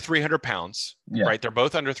three under tech. 300 pounds, Yeah, right? They're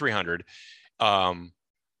both under 300. Um,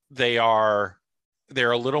 they're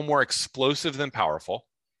a little more explosive than powerful,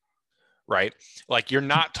 right? Like you're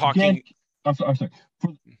not Dan, talking. I'm sorry.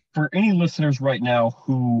 For any listeners right now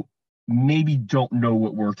who maybe don't know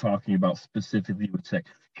what we're talking about specifically with tech,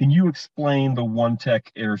 can you explain the one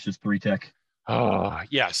tech versus three tech? Oh,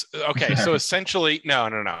 yes. Okay. So essentially, no.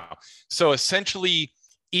 So essentially,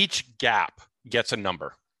 each gap gets a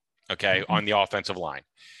number, okay, on the offensive line.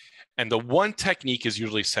 And the one technique is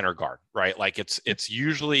usually center guard, right? Like it's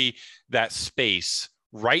usually that space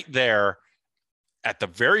right there at the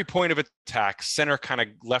very point of attack, center kind of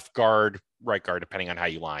left guard, right guard, depending on how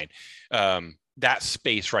you line. That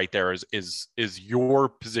space right there is your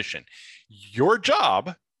position. Your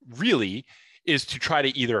job really is to try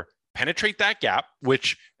to either penetrate that gap,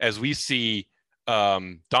 which as we see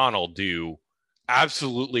Donald do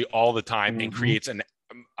absolutely all the time and creates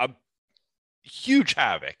a huge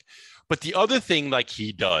havoc. But the other thing like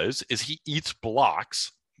he does is he eats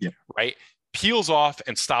blocks, right? Peels off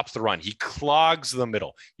and stops the run. He clogs the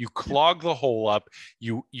middle. You clog the hole up.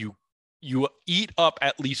 You eat up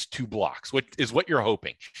at least 2 blocks, which is what you're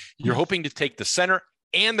hoping. You're hoping to take the center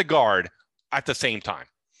and the guard at the same time,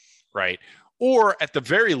 right? Or at the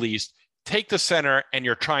very least, take the center and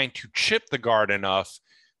you're trying to chip the guard enough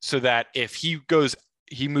so that if he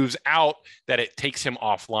moves out, that it takes him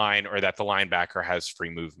offline or that the linebacker has free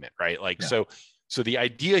movement, right? Like, so the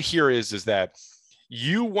idea here is that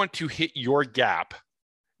you want to hit your gap,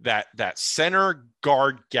 that center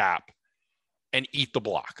guard gap, and eat the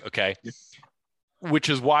block. Okay. Which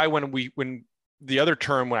is why when the other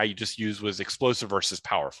term when I just used was explosive versus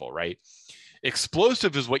powerful, right?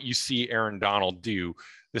 Explosive is what you see Aaron Donald do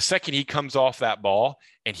the second he comes off that ball,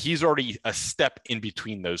 and he's already a step in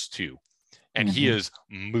between those two. And he is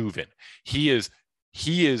moving. He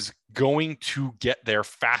is going to get there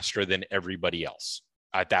faster than everybody else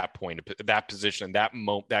at that point, that position, that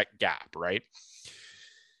moment, that gap, right?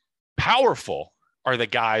 Powerful are the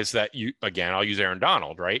guys that I'll use Aaron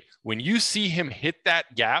Donald, right? When you see him hit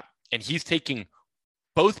that gap and he's taking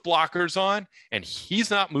both blockers on and he's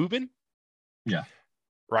not moving,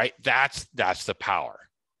 right? That's the power,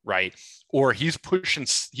 right? Or he's pushing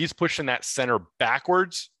that center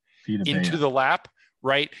backwards into the lap,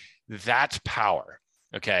 right? That's power.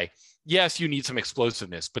 Okay. Yes, you need some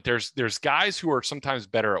explosiveness, but there's guys who are sometimes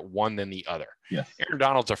better at one than the other. Yes. Aaron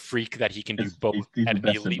Donald's a freak that he can do both at an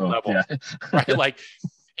elite level, right? Like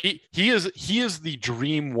he is the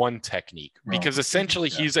dream one technique because essentially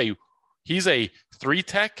he's a 3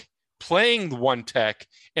 tech playing the 1 tech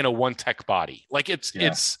in a 1 tech body. Like it's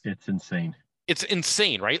insane. It's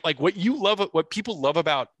insane, right? Like what people love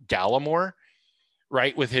about Gallimore,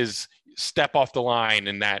 right? With his step off the line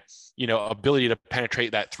and that, ability to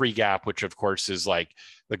penetrate that 3 gap, which of course is like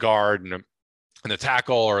the guard and the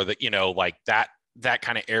tackle or the, like that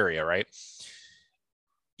kind of area, right?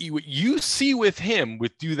 What you see with him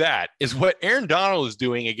do that is what Aaron Donald is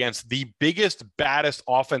doing against the biggest, baddest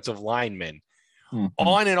offensive linemen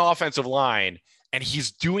on an offensive line. And he's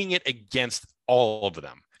doing it against all of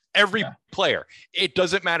them, every player. It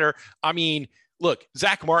doesn't matter. I mean, look,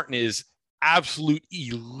 Zach Martin is absolute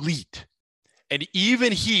elite. And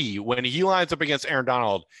even when he lines up against Aaron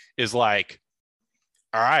Donald is like,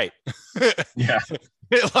 all right,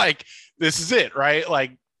 like, this is it, right?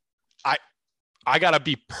 Like, I got to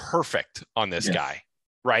be perfect on this guy,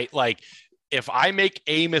 right? Like, if I make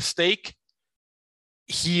a mistake,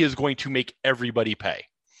 he is going to make everybody pay.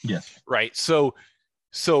 Yes. Right. So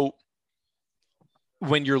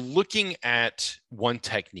when you're looking at 1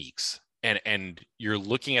 techniques and you're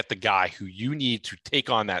looking at the guy who you need to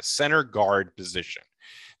take on that center guard position,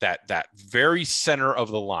 that very center of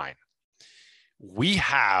the line, we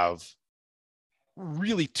have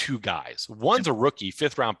really 2 guys. One's a rookie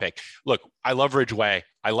 5th round pick. Look, I love Ridgeway.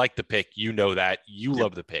 I like the pick. You know that. You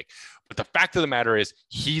love the pick. But the fact of the matter is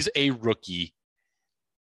he's a rookie.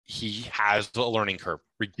 He has a learning curve.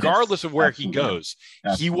 Regardless of where he goes,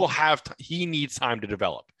 he needs time to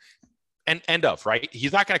develop. And right?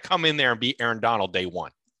 He's not going to come in there and be Aaron Donald day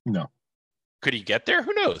 1. No. Could he get there?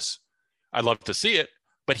 Who knows? I'd love to see it,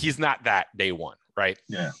 but he's not that day 1, right?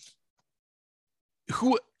 Yeah.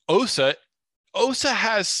 Osa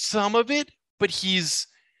has some of it, but he's,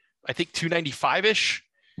 I think, 295-ish.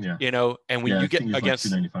 Yeah. And when you get against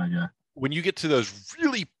 295, when you get to those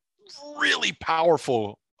really, really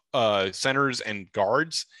powerful centers and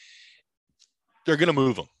guards, they're going to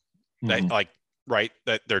move them.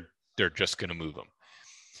 That they're just going to move them.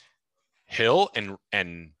 Hill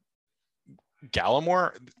and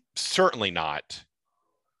Gallimore, certainly not.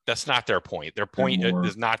 That's not their point. Their point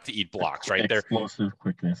is not to eat blocks, right? They're explosive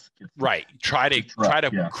quickness. Right. Try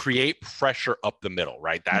to create pressure up the middle,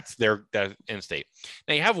 right? That's their end state.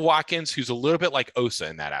 Now you have Watkins, who's a little bit like Osa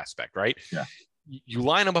in that aspect, right? Yeah. You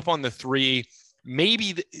line them up on the 3.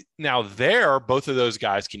 Maybe now both of those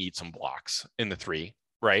guys can eat some blocks in the 3,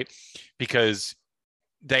 right? Because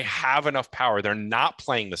they have enough power. They're not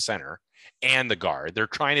playing the center and the guard. They're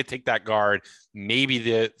trying to take that guard, maybe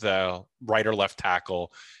the right or left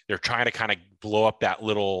tackle. They're trying to kind of blow up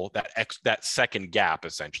that second gap,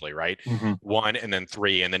 essentially, right? 1 and then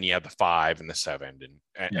 3, and then you have the 5 and the 7.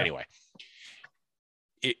 And anyway,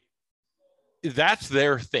 that's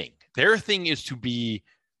their thing. Their thing is to be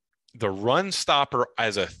the run stopper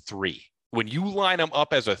as a 3. When you line them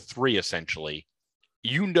up as a 3, essentially,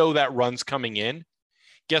 you know that run's coming in.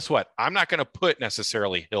 Guess what? I'm not going to put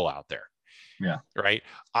necessarily Hill out there. Yeah. Right.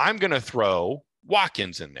 I'm going to throw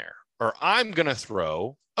Watkins in there, or I'm going to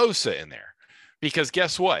throw Osa in there, because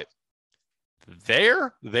guess what?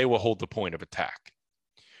 They will hold the point of attack.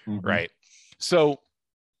 Right. So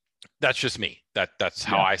that's just me. That's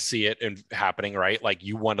how I see it and happening, right? Like,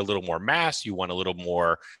 you want a little more mass. You want a little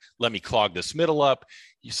more, let me clog this middle up.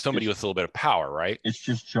 Somebody with a little bit of power, right? It's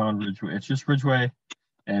just John Ridgeway. It's just Ridgeway.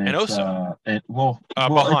 And Osa.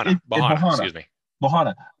 Bohanna. Excuse me.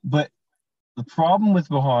 Bohanna. But the problem with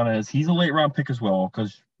Bohanna is he's a late round pick as well,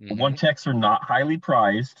 because 1 techs are not highly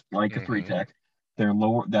prized like a 3 tech. They're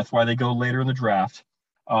lower. That's why they go later in the draft.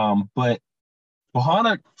 But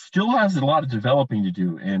Bohanna still has a lot of developing to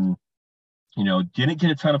do, and didn't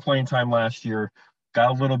get a ton of playing time last year.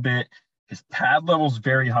 Got a little bit. His pad level is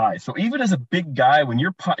very high. So even as a big guy, when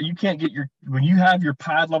you have your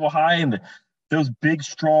pad level high, and those big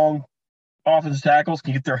strong offensive tackles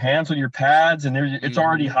can get their hands on your pads, and it's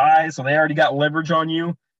already high, so they already got leverage on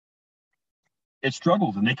you. It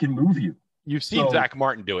struggles, and they can move you. You've seen Zach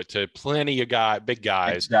Martin do it to plenty of big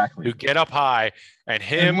guys who get up high,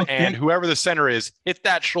 and whoever the center is hit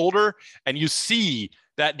that shoulder, and you see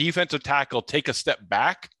that defensive tackle take a step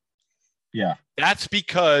back. Yeah. That's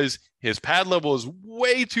because his pad level is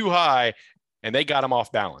way too high, and they got him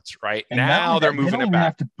off balance, right? And now they're moving it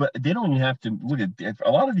back. But they don't even have to look at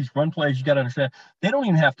a lot of these run plays. You got to understand, they don't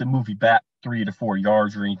even have to move you back 3 to 4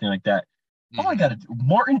 yards or anything like that. All I got to do,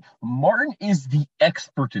 Martin is the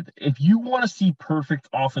expert at it. If you want to see perfect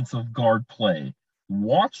offensive guard play,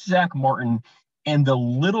 watch Zach Martin and the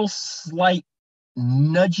little slight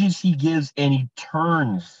nudges he gives, and he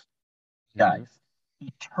turns, guys.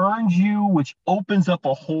 He turns you, which opens up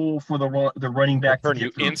a hole for the running back. Turn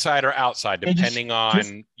you inside or outside, depending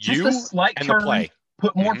on you a slight and turn, the play.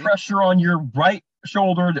 Put more pressure on your right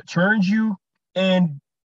shoulder that turns you, and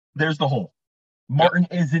there's the hole. Martin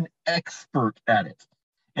is an expert at it.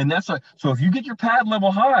 And that's so if you get your pad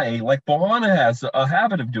level high, like Bohanna has a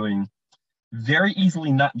habit of doing, very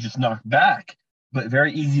easily not just knock back, but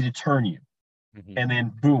very easy to turn you. And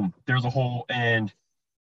then boom, there's a hole, and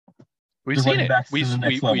we've seen it. We've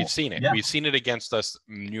seen it. Yeah. We've seen it against us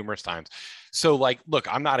numerous times. So, look,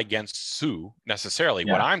 I'm not against Sue necessarily.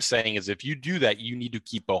 Yeah. What I'm saying is, if you do that, you need to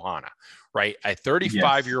keep Bohanna, right? A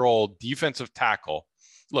 35-year-old defensive tackle.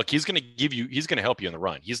 Look, he's going to help you in the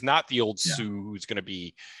run. He's not the old Sue who's going to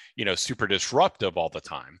be, super disruptive all the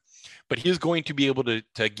time, but he's going to be able to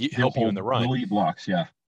help you in the run. Elite blocks, yeah.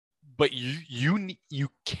 But you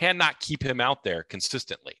cannot keep him out there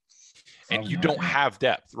consistently. And you don't have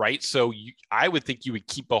depth, right? So I would think you would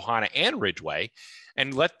keep Bohanna and Ridgeway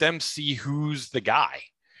and let them see who's the guy,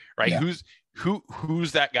 right? Yeah.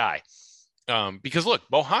 Who's that guy? Because look,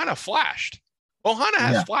 Bohanna flashed. Bohanna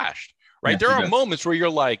has flashed, right? There are moments where you're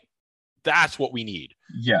like, that's what we need.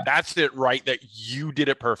 Yeah. That's it, right? That you did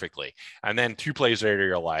it perfectly. And then 2 plays later,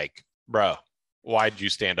 you're like, bro, why'd you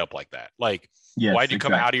stand up like that? Like, why'd you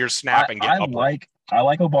come out of your snap and get up? I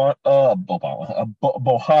like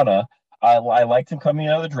Bohanna. I liked him coming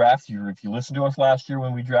out of the draft. If you listen to us last year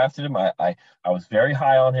when we drafted him, I was very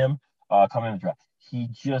high on him coming in the draft.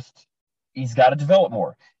 He's got to develop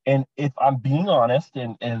more. And if I'm being honest,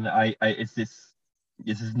 and this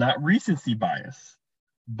is not recency bias,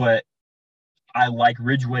 but I like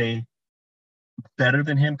Ridgeway better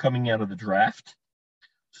than him coming out of the draft.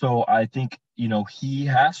 So I think, he's going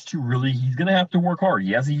to have to work hard.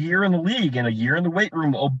 He has a year in the league and a year in the weight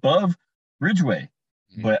room above Ridgeway.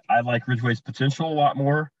 But I like Ridgeway's potential a lot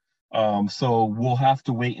more. So we'll have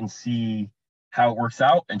to wait and see how it works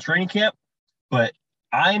out in training camp. But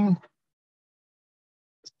I'm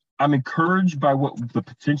encouraged by what the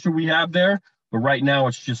potential we have there. But right now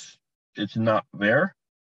it's not there.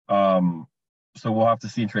 So we'll have to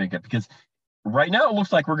see in training camp, because right now it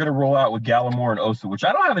looks like we're going to roll out with Gallimore and Osa, which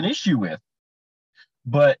I don't have an issue with.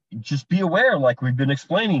 But just be aware, like we've been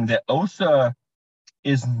explaining, that Osa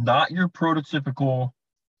is not your prototypical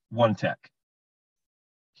one tech.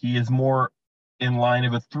 He is more in line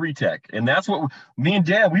of a three tech. And that's what me and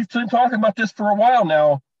Dan, we've been talking about this for a while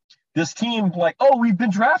now. This team, like, oh, we've been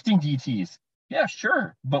drafting DTs. Yeah,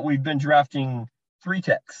 sure. But we've been drafting three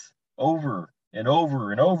techs over and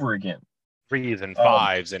over and over again. Threes and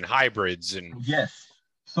fives and hybrids. And yes.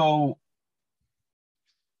 So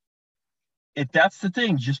if that's the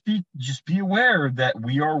thing, just be aware that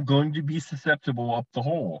we are going to be susceptible up the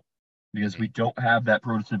hole because we don't have that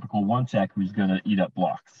prototypical one tech who's going to eat up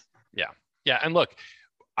blocks. Yeah. And look,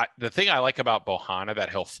 the thing I like about Bohanna that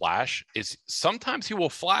he'll flash is sometimes he will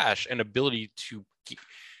flash an ability to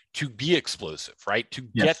be explosive, right? To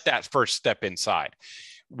get that first step inside.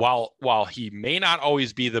 While he may not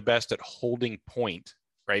always be the best at holding point,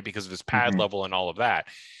 right? Because of his pad level and all of that,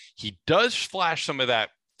 he does flash some of that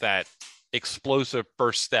explosive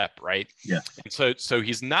first step, right? Yes. And so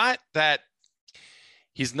he's not going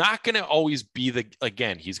to always be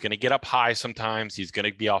he's going to get up high sometimes. He's going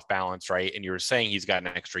to be off balance, right? And you were saying he's got an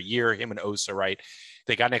extra year, him and Osa, right?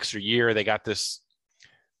 They got an extra year. They got this.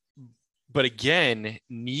 But again,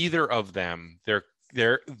 neither of them, their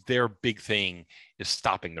big thing is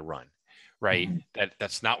stopping the run, right?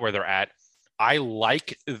 That's not where they're at. I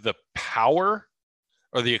like the power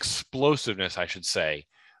or the explosiveness, I should say,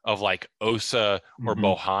 of like Osa or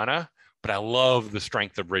Bohanna, but I love the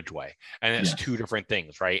strength of Ridgeway, and it's two different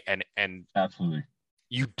things, right? And absolutely,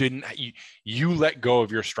 you let go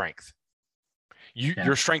of your strength.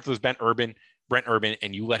 Your strength was Brent Urban,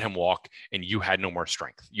 and you let him walk, and you had no more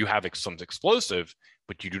strength. You have some explosive,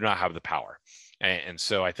 but you do not have the power, and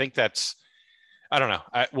so I think that's. I don't know.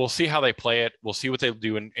 We'll see how they play it. We'll see what they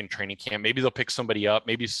do in training camp. Maybe they'll pick somebody up.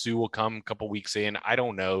 Maybe Sue will come a couple weeks in. I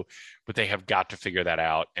don't know, but they have got to figure that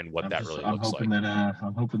out and what that really looks like.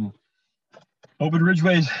 I'm hoping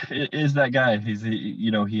Ridgeway is that guy.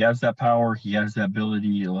 He has that power. He has that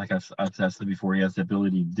ability. Like I've said before, he has the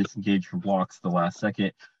ability to disengage from blocks the last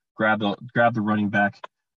second, grab the running back.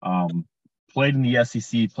 Played in the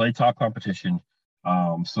SEC, played top competition.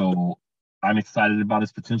 So I'm excited about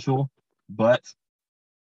his potential, but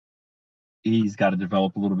he's got to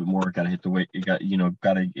develop a little bit more. Got to hit the weight. Got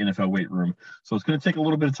an NFL weight room. So it's going to take a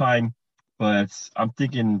little bit of time, but I'm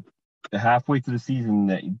thinking halfway through the season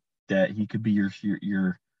that he could be your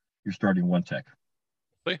starting one tech.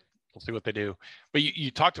 We'll see what they do. But you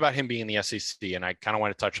talked about him being in the SEC, and I kind of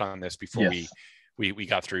want to touch on this before we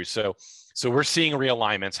got through. So we're seeing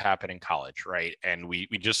realignments happen in college, right? And we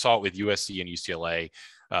just saw it with USC and UCLA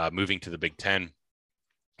moving to the Big Ten.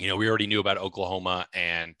 We already knew about Oklahoma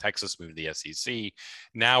and Texas moving to the SEC.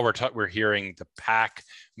 Now we're hearing the Pac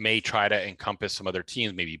may try to encompass some other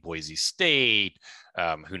teams, maybe Boise State,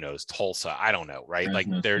 who knows, Tulsa, I don't know, right?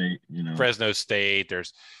 Fresno State.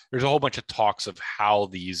 There's a whole bunch of talks of how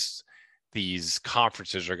these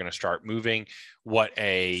conferences are going to start moving, what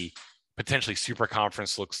a potentially super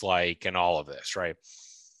conference looks like, and all of this, right?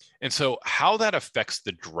 And so how that affects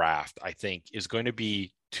the draft, I think, is going to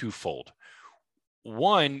be twofold.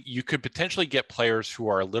 One, you could potentially get players who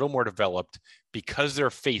are a little more developed because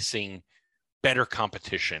they're facing better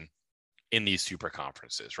competition in these super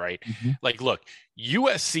conferences, right? Like, look,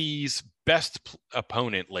 USC's best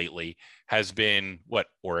opponent lately has been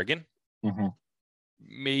Oregon,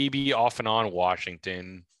 maybe off and on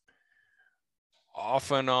Washington,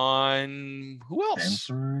 off and on who else?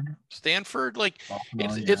 Stanford. Like,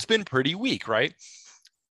 it's been pretty weak, right?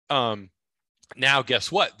 Now, guess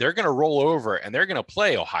what? They're going to roll over and they're going to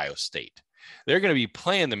play Ohio State. They're going to be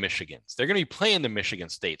playing the Michigans. They're going to be playing the Michigan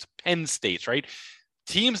States, Penn States, right?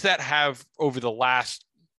 Teams that have, over the last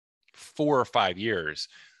 4 or 5 years,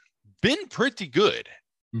 been pretty good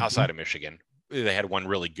outside of Michigan. They had one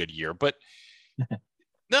really good year, but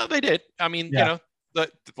no, they did. I mean,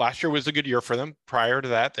 last year was a good year for them. Prior to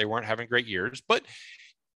that, they weren't having great years, but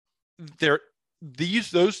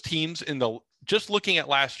those teams just looking at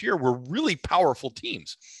last year were really powerful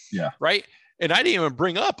teams. Yeah. Right. And I didn't even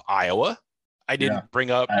bring up Iowa. I didn't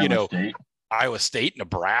bring up, Iowa State,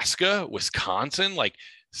 Nebraska, Wisconsin. Like,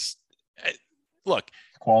 look,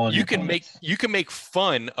 quality you can make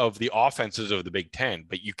fun of the offenses of the Big Ten,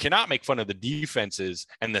 but you cannot make fun of the defenses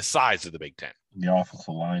and the size of the Big Ten. The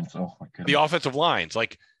offensive lines. Oh my goodness. The offensive lines.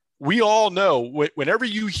 Like, we all know whenever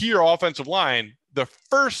you hear offensive line,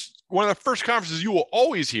 one of the first conferences you will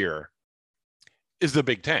always hear is the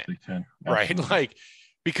Big Ten. Big Ten. Right? Like,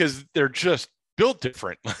 because they're just built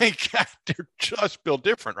different. Like they're just built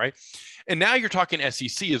different, right? And now you're talking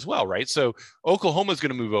SEC as well, right? So Oklahoma's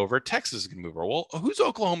going to move over, Texas is going to move over. Well, who's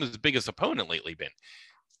Oklahoma's biggest opponent lately been?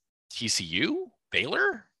 TCU,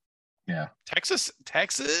 Baylor, Yeah, Texas.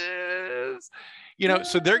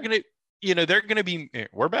 So they're going to, they're going to be.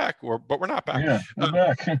 We're back, but we're not back. Yeah, we're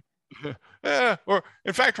back. Or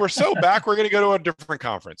in fact, we're so back, we're going to go to a different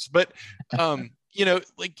conference. But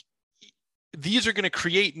like these are going to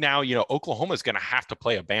create now. Oklahoma is going to have to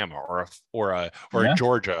play a Bama or a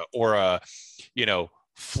Georgia or a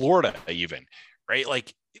Florida even, right?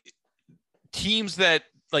 Like teams that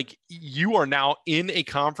like you are now in a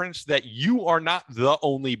conference that you are not the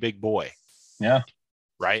only big boy. Yeah.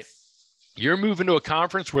 Right. You're moving to a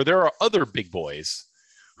conference where there are other big boys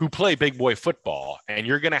who play big boy football, and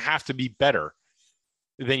you're going to have to be better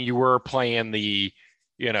than you were playing the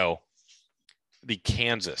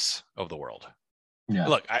Kansas of the world. Yeah.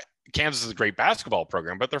 Look, Kansas is a great basketball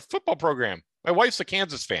program, but their football program, my wife's a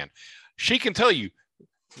Kansas fan. She can tell you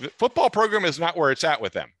the football program is not where it's at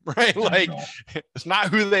with them, right? Like it's not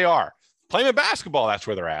who they are. Playing basketball, that's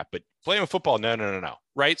where they're at, but playing football, no.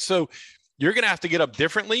 Right. So you're going to have to get up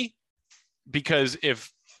differently, because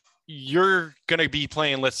if you're going to be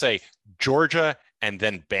playing, let's say, Georgia and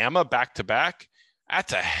then Bama back to back,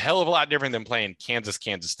 that's a hell of a lot different than playing Kansas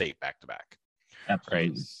State back to back. Absolutely.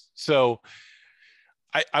 Right. So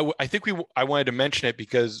I think I wanted to mention it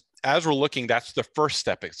because as we're looking, that's the first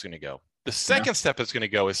step it's going to go. The second step it's going to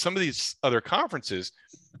go is some of these other conferences.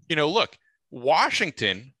 Look,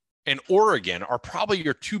 Washington and Oregon are probably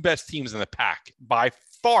your two best teams in the pack by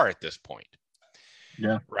far at this point.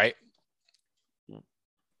 Yeah. Right.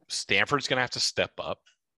 Stanford's going to have to step up,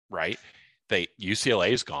 right?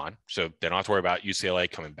 UCLA is gone, so they don't have to worry about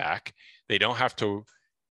UCLA coming back. They don't have to.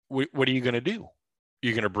 What are you going to do?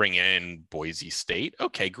 You're going to bring in Boise State?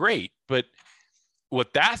 Okay, great. But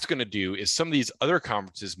what that's going to do is some of these other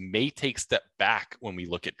conferences may take a step back when we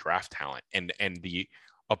look at draft talent and the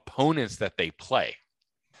opponents that they play.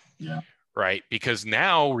 Yeah. Right? Because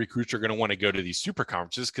now recruits are going to want to go to these super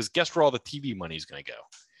conferences, because guess where all the TV money is going to go?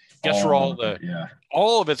 Guess where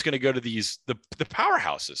all of it's going to go to the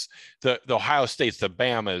powerhouses, the Ohio States, the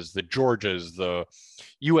Bamas, the Georgias, the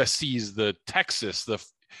USCs, the Texas,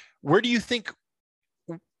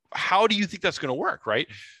 how do you think that's going to work? Right.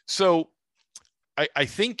 So I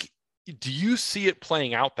think, do you see it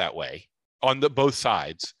playing out that way on both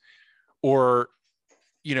sides? Or,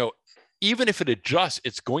 even if it adjusts,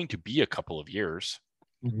 it's going to be a couple of years,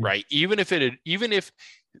 right? Even if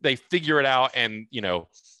they figure it out and,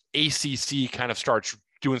 ACC kind of starts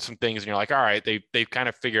doing some things and you're like, all right, they've kind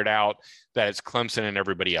of figured out that it's Clemson and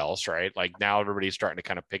everybody else, right? Like now everybody's starting to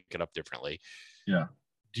kind of pick it up differently. Yeah.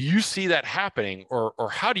 Do you see that happening, or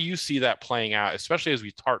how do you see that playing out, especially as we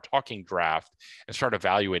start talking draft and start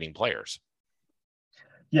evaluating players?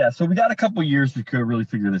 Yeah. So we got a couple of years to really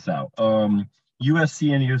figure this out.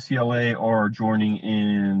 USC and UCLA are joining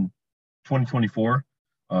in 2024.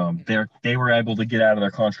 They were able to get out of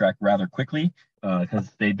their contract rather quickly because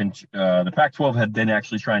they've been the Pac-12 had been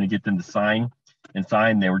actually trying to get them to sign.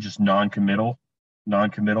 They were just non-committal,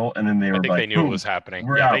 and then they were they knew it was happening.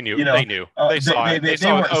 Out. They knew. They knew. They saw it. They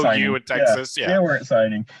saw OU in Texas. Yeah, they weren't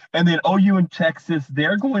signing. And then OU in Texas, are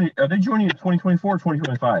they joining in 2024 or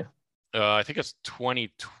 2025? I think it's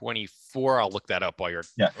 2024. I'll look that up while you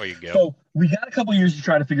go. So we got a couple of years to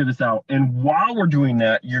try to figure this out. And while we're doing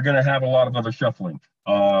that, you're going to have a lot of other shuffling.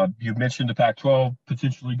 You mentioned the Pac-12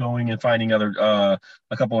 potentially going and finding a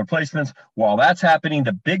couple of replacements. While that's happening,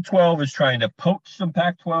 the Big 12 is trying to poach some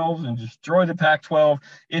Pac-12s and destroy the Pac-12.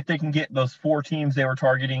 If they can get those 4 teams they were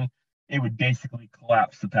targeting, it would basically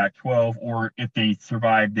collapse the Pac-12. Or if they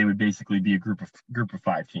survived, they would basically be a group of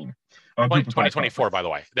 5 team. 2024, by the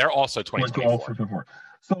way, they're also 2024.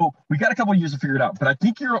 So we got a couple of years to figure it out. But I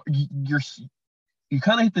think you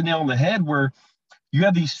kind of hit the nail on the head where you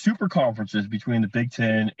have these super conferences between the Big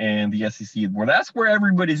Ten and the SEC, where that's where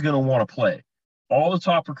everybody's going to want to play. All the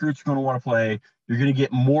top recruits are going to want to play. You're going to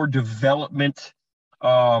get more development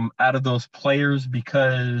out of those players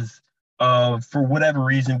because for whatever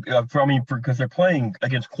reason, because they're playing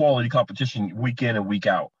against quality competition week in and week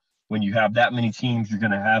out. When you have that many teams, you're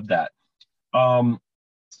going to have that.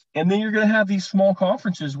 And then you're going to have these small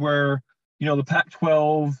conferences where, the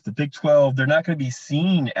Pac-12, the Big 12, they're not going to be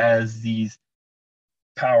seen as these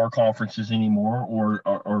power conferences anymore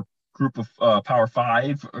or group of Power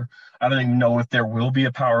 5. Or I don't even know if there will be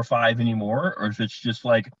a Power 5 anymore, or if it's just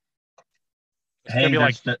like, hey,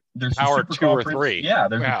 there's Power 2 or 3. Yeah,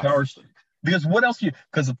 there's a Power. Because what else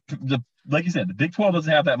because like you said, the Big 12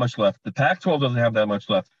 doesn't have that much left. The Pac-12 doesn't have that much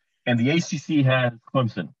left. And the ACC has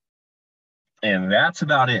Clemson. and that's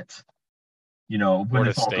about it. You know, when Florida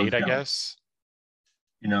it's all goes State, I down. guess.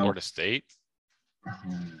 You know, Florida State,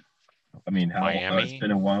 I mean, how it's Miami,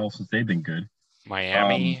 been a while since they've been good. Um,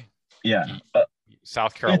 Miami, yeah,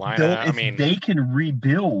 South Carolina. I if mean, they can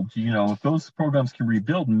rebuild, you know, if those programs can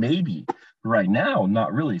rebuild, maybe. Right now,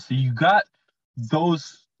 not really. So you got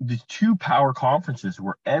the two power conferences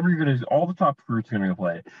where all the top recruits are gonna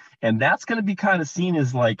play, and that's gonna be kind of seen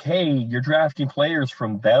as like, hey, you're drafting players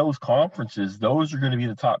from those conferences. Those are gonna be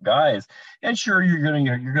the top guys, and sure,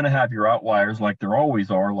 you're gonna have your outliers like there always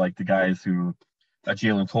are, like the guys who,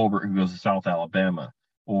 Jalen Tolbert who goes to South Alabama,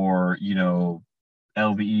 or you know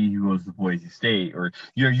LVE who goes to Boise State, or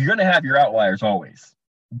you're going to have your outliers always,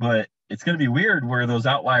 but it's going to be weird where those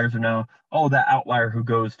outliers are now, oh, that outlier who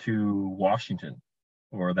goes to Washington,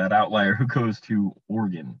 or that outlier who goes to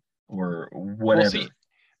Oregon, or we'll whatever, see.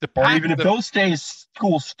 The or Pac, even if those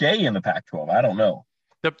schools stay in the Pac-12, I don't know.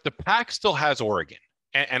 the Pac still has Oregon,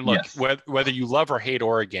 and look, Yes, whether you love or hate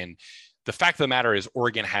Oregon, the fact of the matter is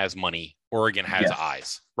Oregon has money. Oregon has yes,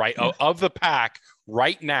 eyes, right? yes, Of the Pac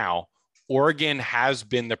right now, Oregon has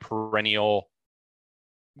been the perennial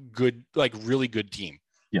good, like really good team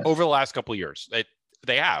yes, over the last couple of years.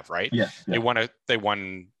 They have, right? yes, They yes.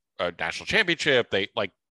 won a national championship. They've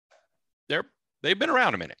been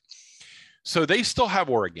around a minute. So they still have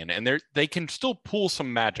Oregon, and they can still pull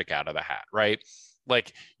some magic out of the hat, right?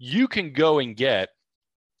 Like you can go and get,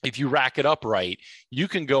 if you rack it up right, you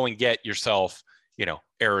can go and get yourself, you know,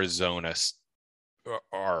 Arizona,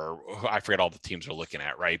 or I forget all the teams are looking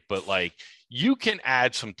at, right? But like you can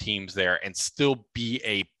add some teams there and still be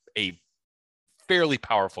a fairly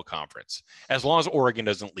powerful conference as long as Oregon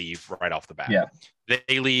doesn't leave right off the bat. Yeah.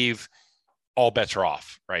 They leave, all bets are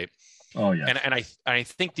off, right? Oh yeah. And I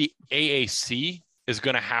think the AAC is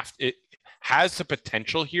going to it has the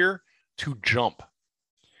potential here to jump,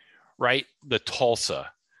 right? The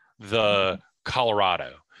Tulsa, the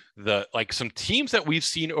Colorado, the like some teams that we've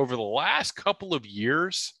seen over the last couple of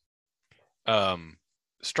years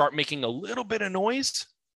start making a little bit of noise.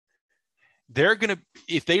 They're going to,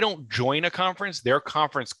 if they don't join a conference, their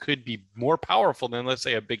conference could be more powerful than, let's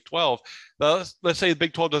say, a Big 12. Let's say the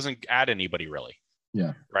Big 12 doesn't add anybody really.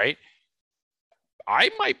 Yeah. Right.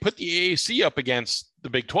 I might put the AAC up against the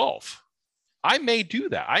Big 12. I may do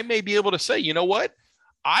that. I may be able to say, you know what?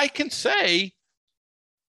 I can say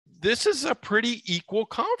this is a pretty equal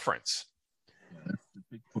conference. Yeah, the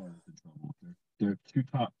Big 12 is in trouble. They're two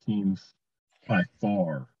top teams by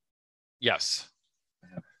far. Yes.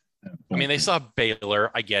 I mean, they still have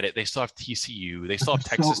Baylor. I get it. They still have TCU. They still have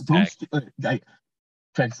Texas Tech.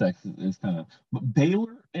 Texas is kind of, but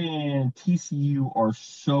Baylor and TCU are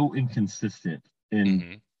so inconsistent.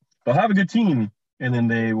 They'll have a good team, and then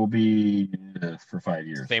they will be for 5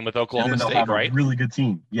 years. Same with Oklahoma State, right? A really good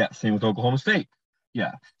team. Yeah, same with Oklahoma State.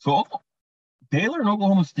 Yeah. So Baylor and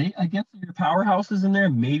Oklahoma State, I guess, your powerhouses in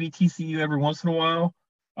there. Maybe TCU every once in a while.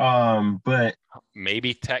 But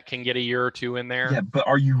maybe Tech can get a year or two in there. Yeah, but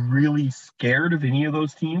are you really scared of any of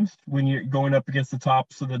those teams when you're going up against the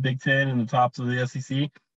tops of the Big Ten and the tops of the SEC?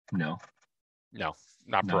 No,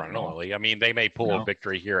 not perennially. I mean, they may pull a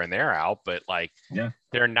victory here and there out, but like,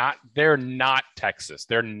 they're not Texas.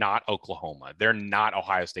 They're not Oklahoma. They're not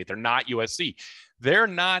Ohio State. They're not USC. They're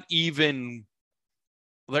not even.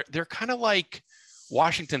 They're kind of like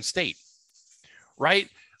Washington State, right?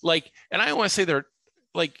 Like, and I don't want to say they're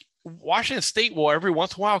like Washington State will every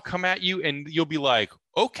once in a while come at you and you'll be like,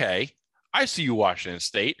 okay, I see you, Washington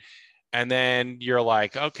State. And then you're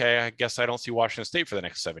like, okay, I guess I don't see Washington State for the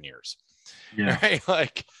next 7 years. Yeah. Right?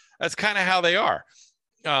 Like that's kind of how they are.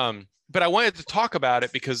 But I wanted to talk about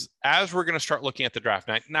it because as we're going to start looking at the draft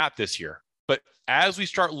night, not this year, but as we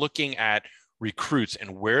start looking at recruits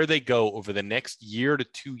and where they go over the next year to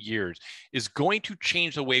 2 years is going to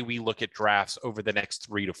change the way we look at drafts over the next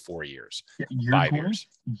 3 to 4 years, 5 years.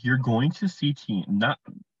 You're going to see teams,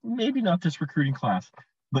 maybe not this recruiting class,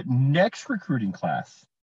 but next recruiting class,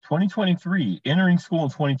 2023, entering school in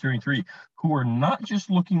 2023, who are not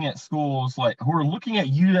just looking at schools who are looking at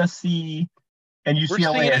USC and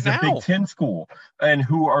UCLA as a Big Ten school, and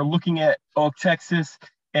who are looking at Texas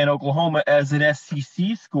and Oklahoma as an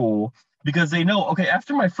SEC school. Because they know, okay,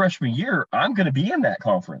 after my freshman year, I'm going to be in that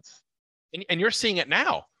conference. And you're seeing it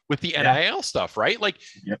now with the NIL stuff, right? Like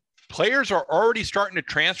players are already starting to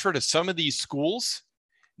transfer to some of these schools,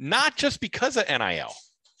 not just because of NIL.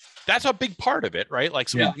 That's a big part of it, right? Like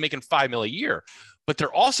somebody's making $5 million a year, but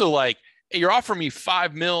they're also like, hey, you're offering me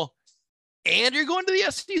 $5 million and you're going to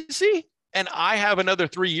the SEC and I have another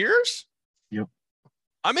 3 years. Yep.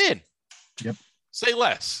 I'm in. Yep. Say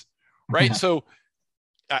less, right? So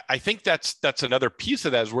I think that's another piece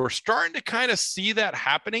of that is we're starting to kind of see that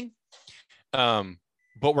happening.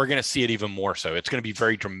 But we're going to see it even more so. It's going to be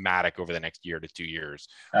very dramatic over the next year to 2 years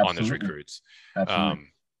on those recruits. Absolutely.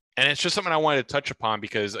 And it's just something I wanted to touch upon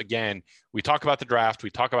because, again, we talk about the draft, we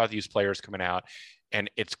talk about these players coming out,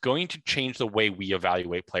 and it's going to change the way we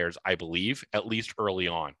evaluate players, I believe, at least early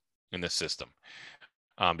on in the system.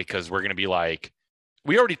 Because we're going to be like,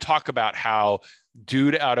 we already talk about how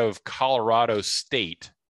dude out of Colorado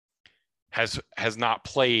State has not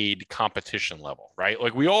played competition level, right?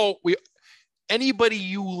 Like anybody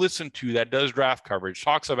you listen to that does draft coverage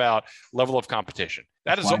talks about level of competition.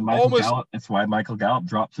 That's why Michael Gallup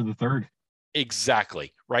dropped to the 3rd.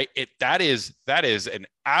 Exactly. Right. That is an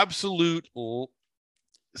absolute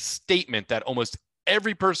statement that almost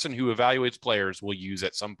every person who evaluates players will use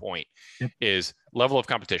at some point. Yep. Is level of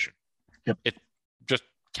competition. Yep. It just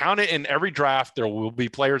count it in every draft. There will be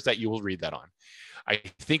players that you will read that on. I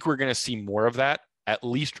think we're going to see more of that, at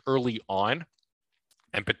least early on.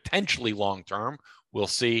 And potentially long-term, we'll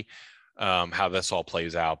see how this all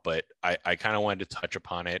plays out. But I kind of wanted to touch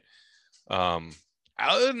upon it.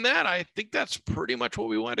 Other than that, I think that's pretty much what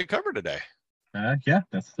we wanted to cover today. Yeah,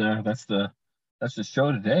 that's the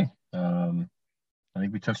show today. I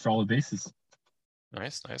think we touched all the bases.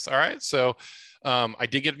 Nice. All right. So I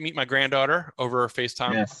did get to meet my granddaughter over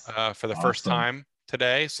FaceTime for the first time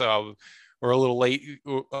today. So we're a little late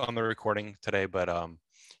on the recording today, but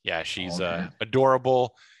yeah, she's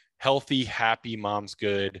adorable, healthy, happy. Mom's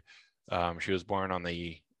good. She was born on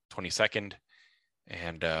the 22nd,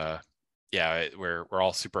 and yeah, we're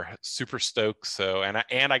all super stoked. So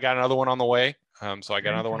and I got another one on the way. So I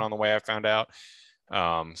got another one on the way. I found out.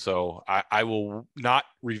 So I will not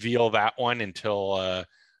reveal that one until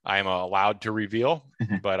I am allowed to reveal,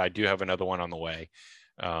 but I do have another one on the way.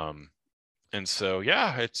 And so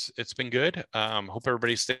yeah, it's been good. Hope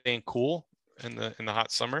everybody's staying cool in the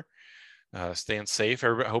hot summer, staying safe.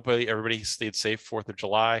 Hopefully everybody stayed safe 4th of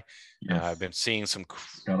July. Yes. I've been seeing some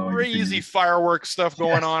crazy fireworks stuff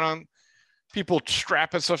going on people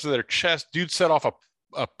strapping stuff to their chest. Dude set off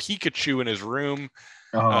a Pikachu in his room.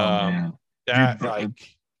 Man.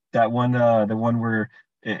 That one, the one where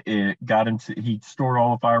it got into, he stored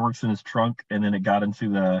all the fireworks in his trunk, and then it got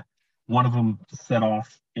into one of them set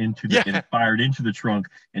off into and it fired into the trunk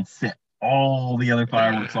and set all the other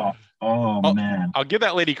fireworks off. Man. I'll give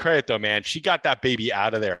that lady credit though, man. She got that baby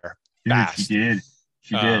out of there fast. She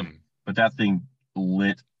did. But that thing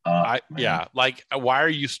lit up. Yeah. Like, why are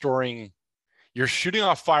you you're shooting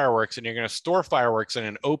off fireworks and you're going to store fireworks in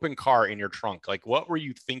an open car in your trunk? Like, what were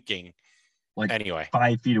you thinking? Like, anyway,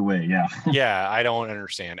 5 feet away. Yeah. Yeah. I don't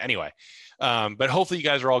understand. Anyway. But hopefully you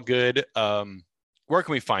guys are all good. Where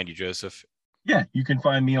can we find you, Joseph? Yeah, you can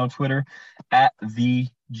find me on Twitter at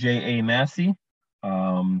 @JAMassey.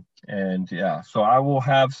 And yeah, so I will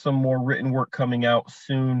have some more written work coming out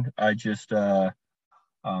soon. I just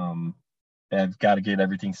I've got to get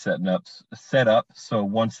everything set up. So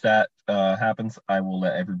once that happens, I will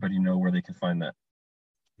let everybody know where they can find that.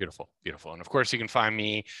 Beautiful. And of course, you can find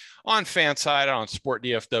me on Fanside on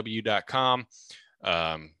sportdfw.com.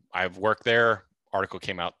 I've worked there. Article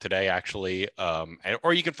came out today, actually.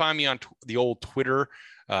 Or you can find me on the old Twitter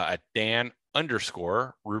at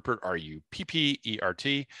Dan_Ruppert, RUPPERT.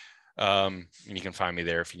 And you can find me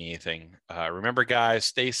there if you need anything. Remember, guys,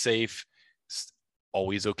 stay safe. It's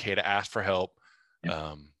always okay to ask for help.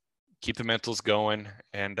 Yep. Keep the mentals going,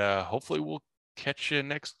 and hopefully we'll catch you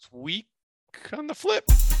next week on the flip.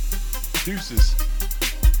 Deuces.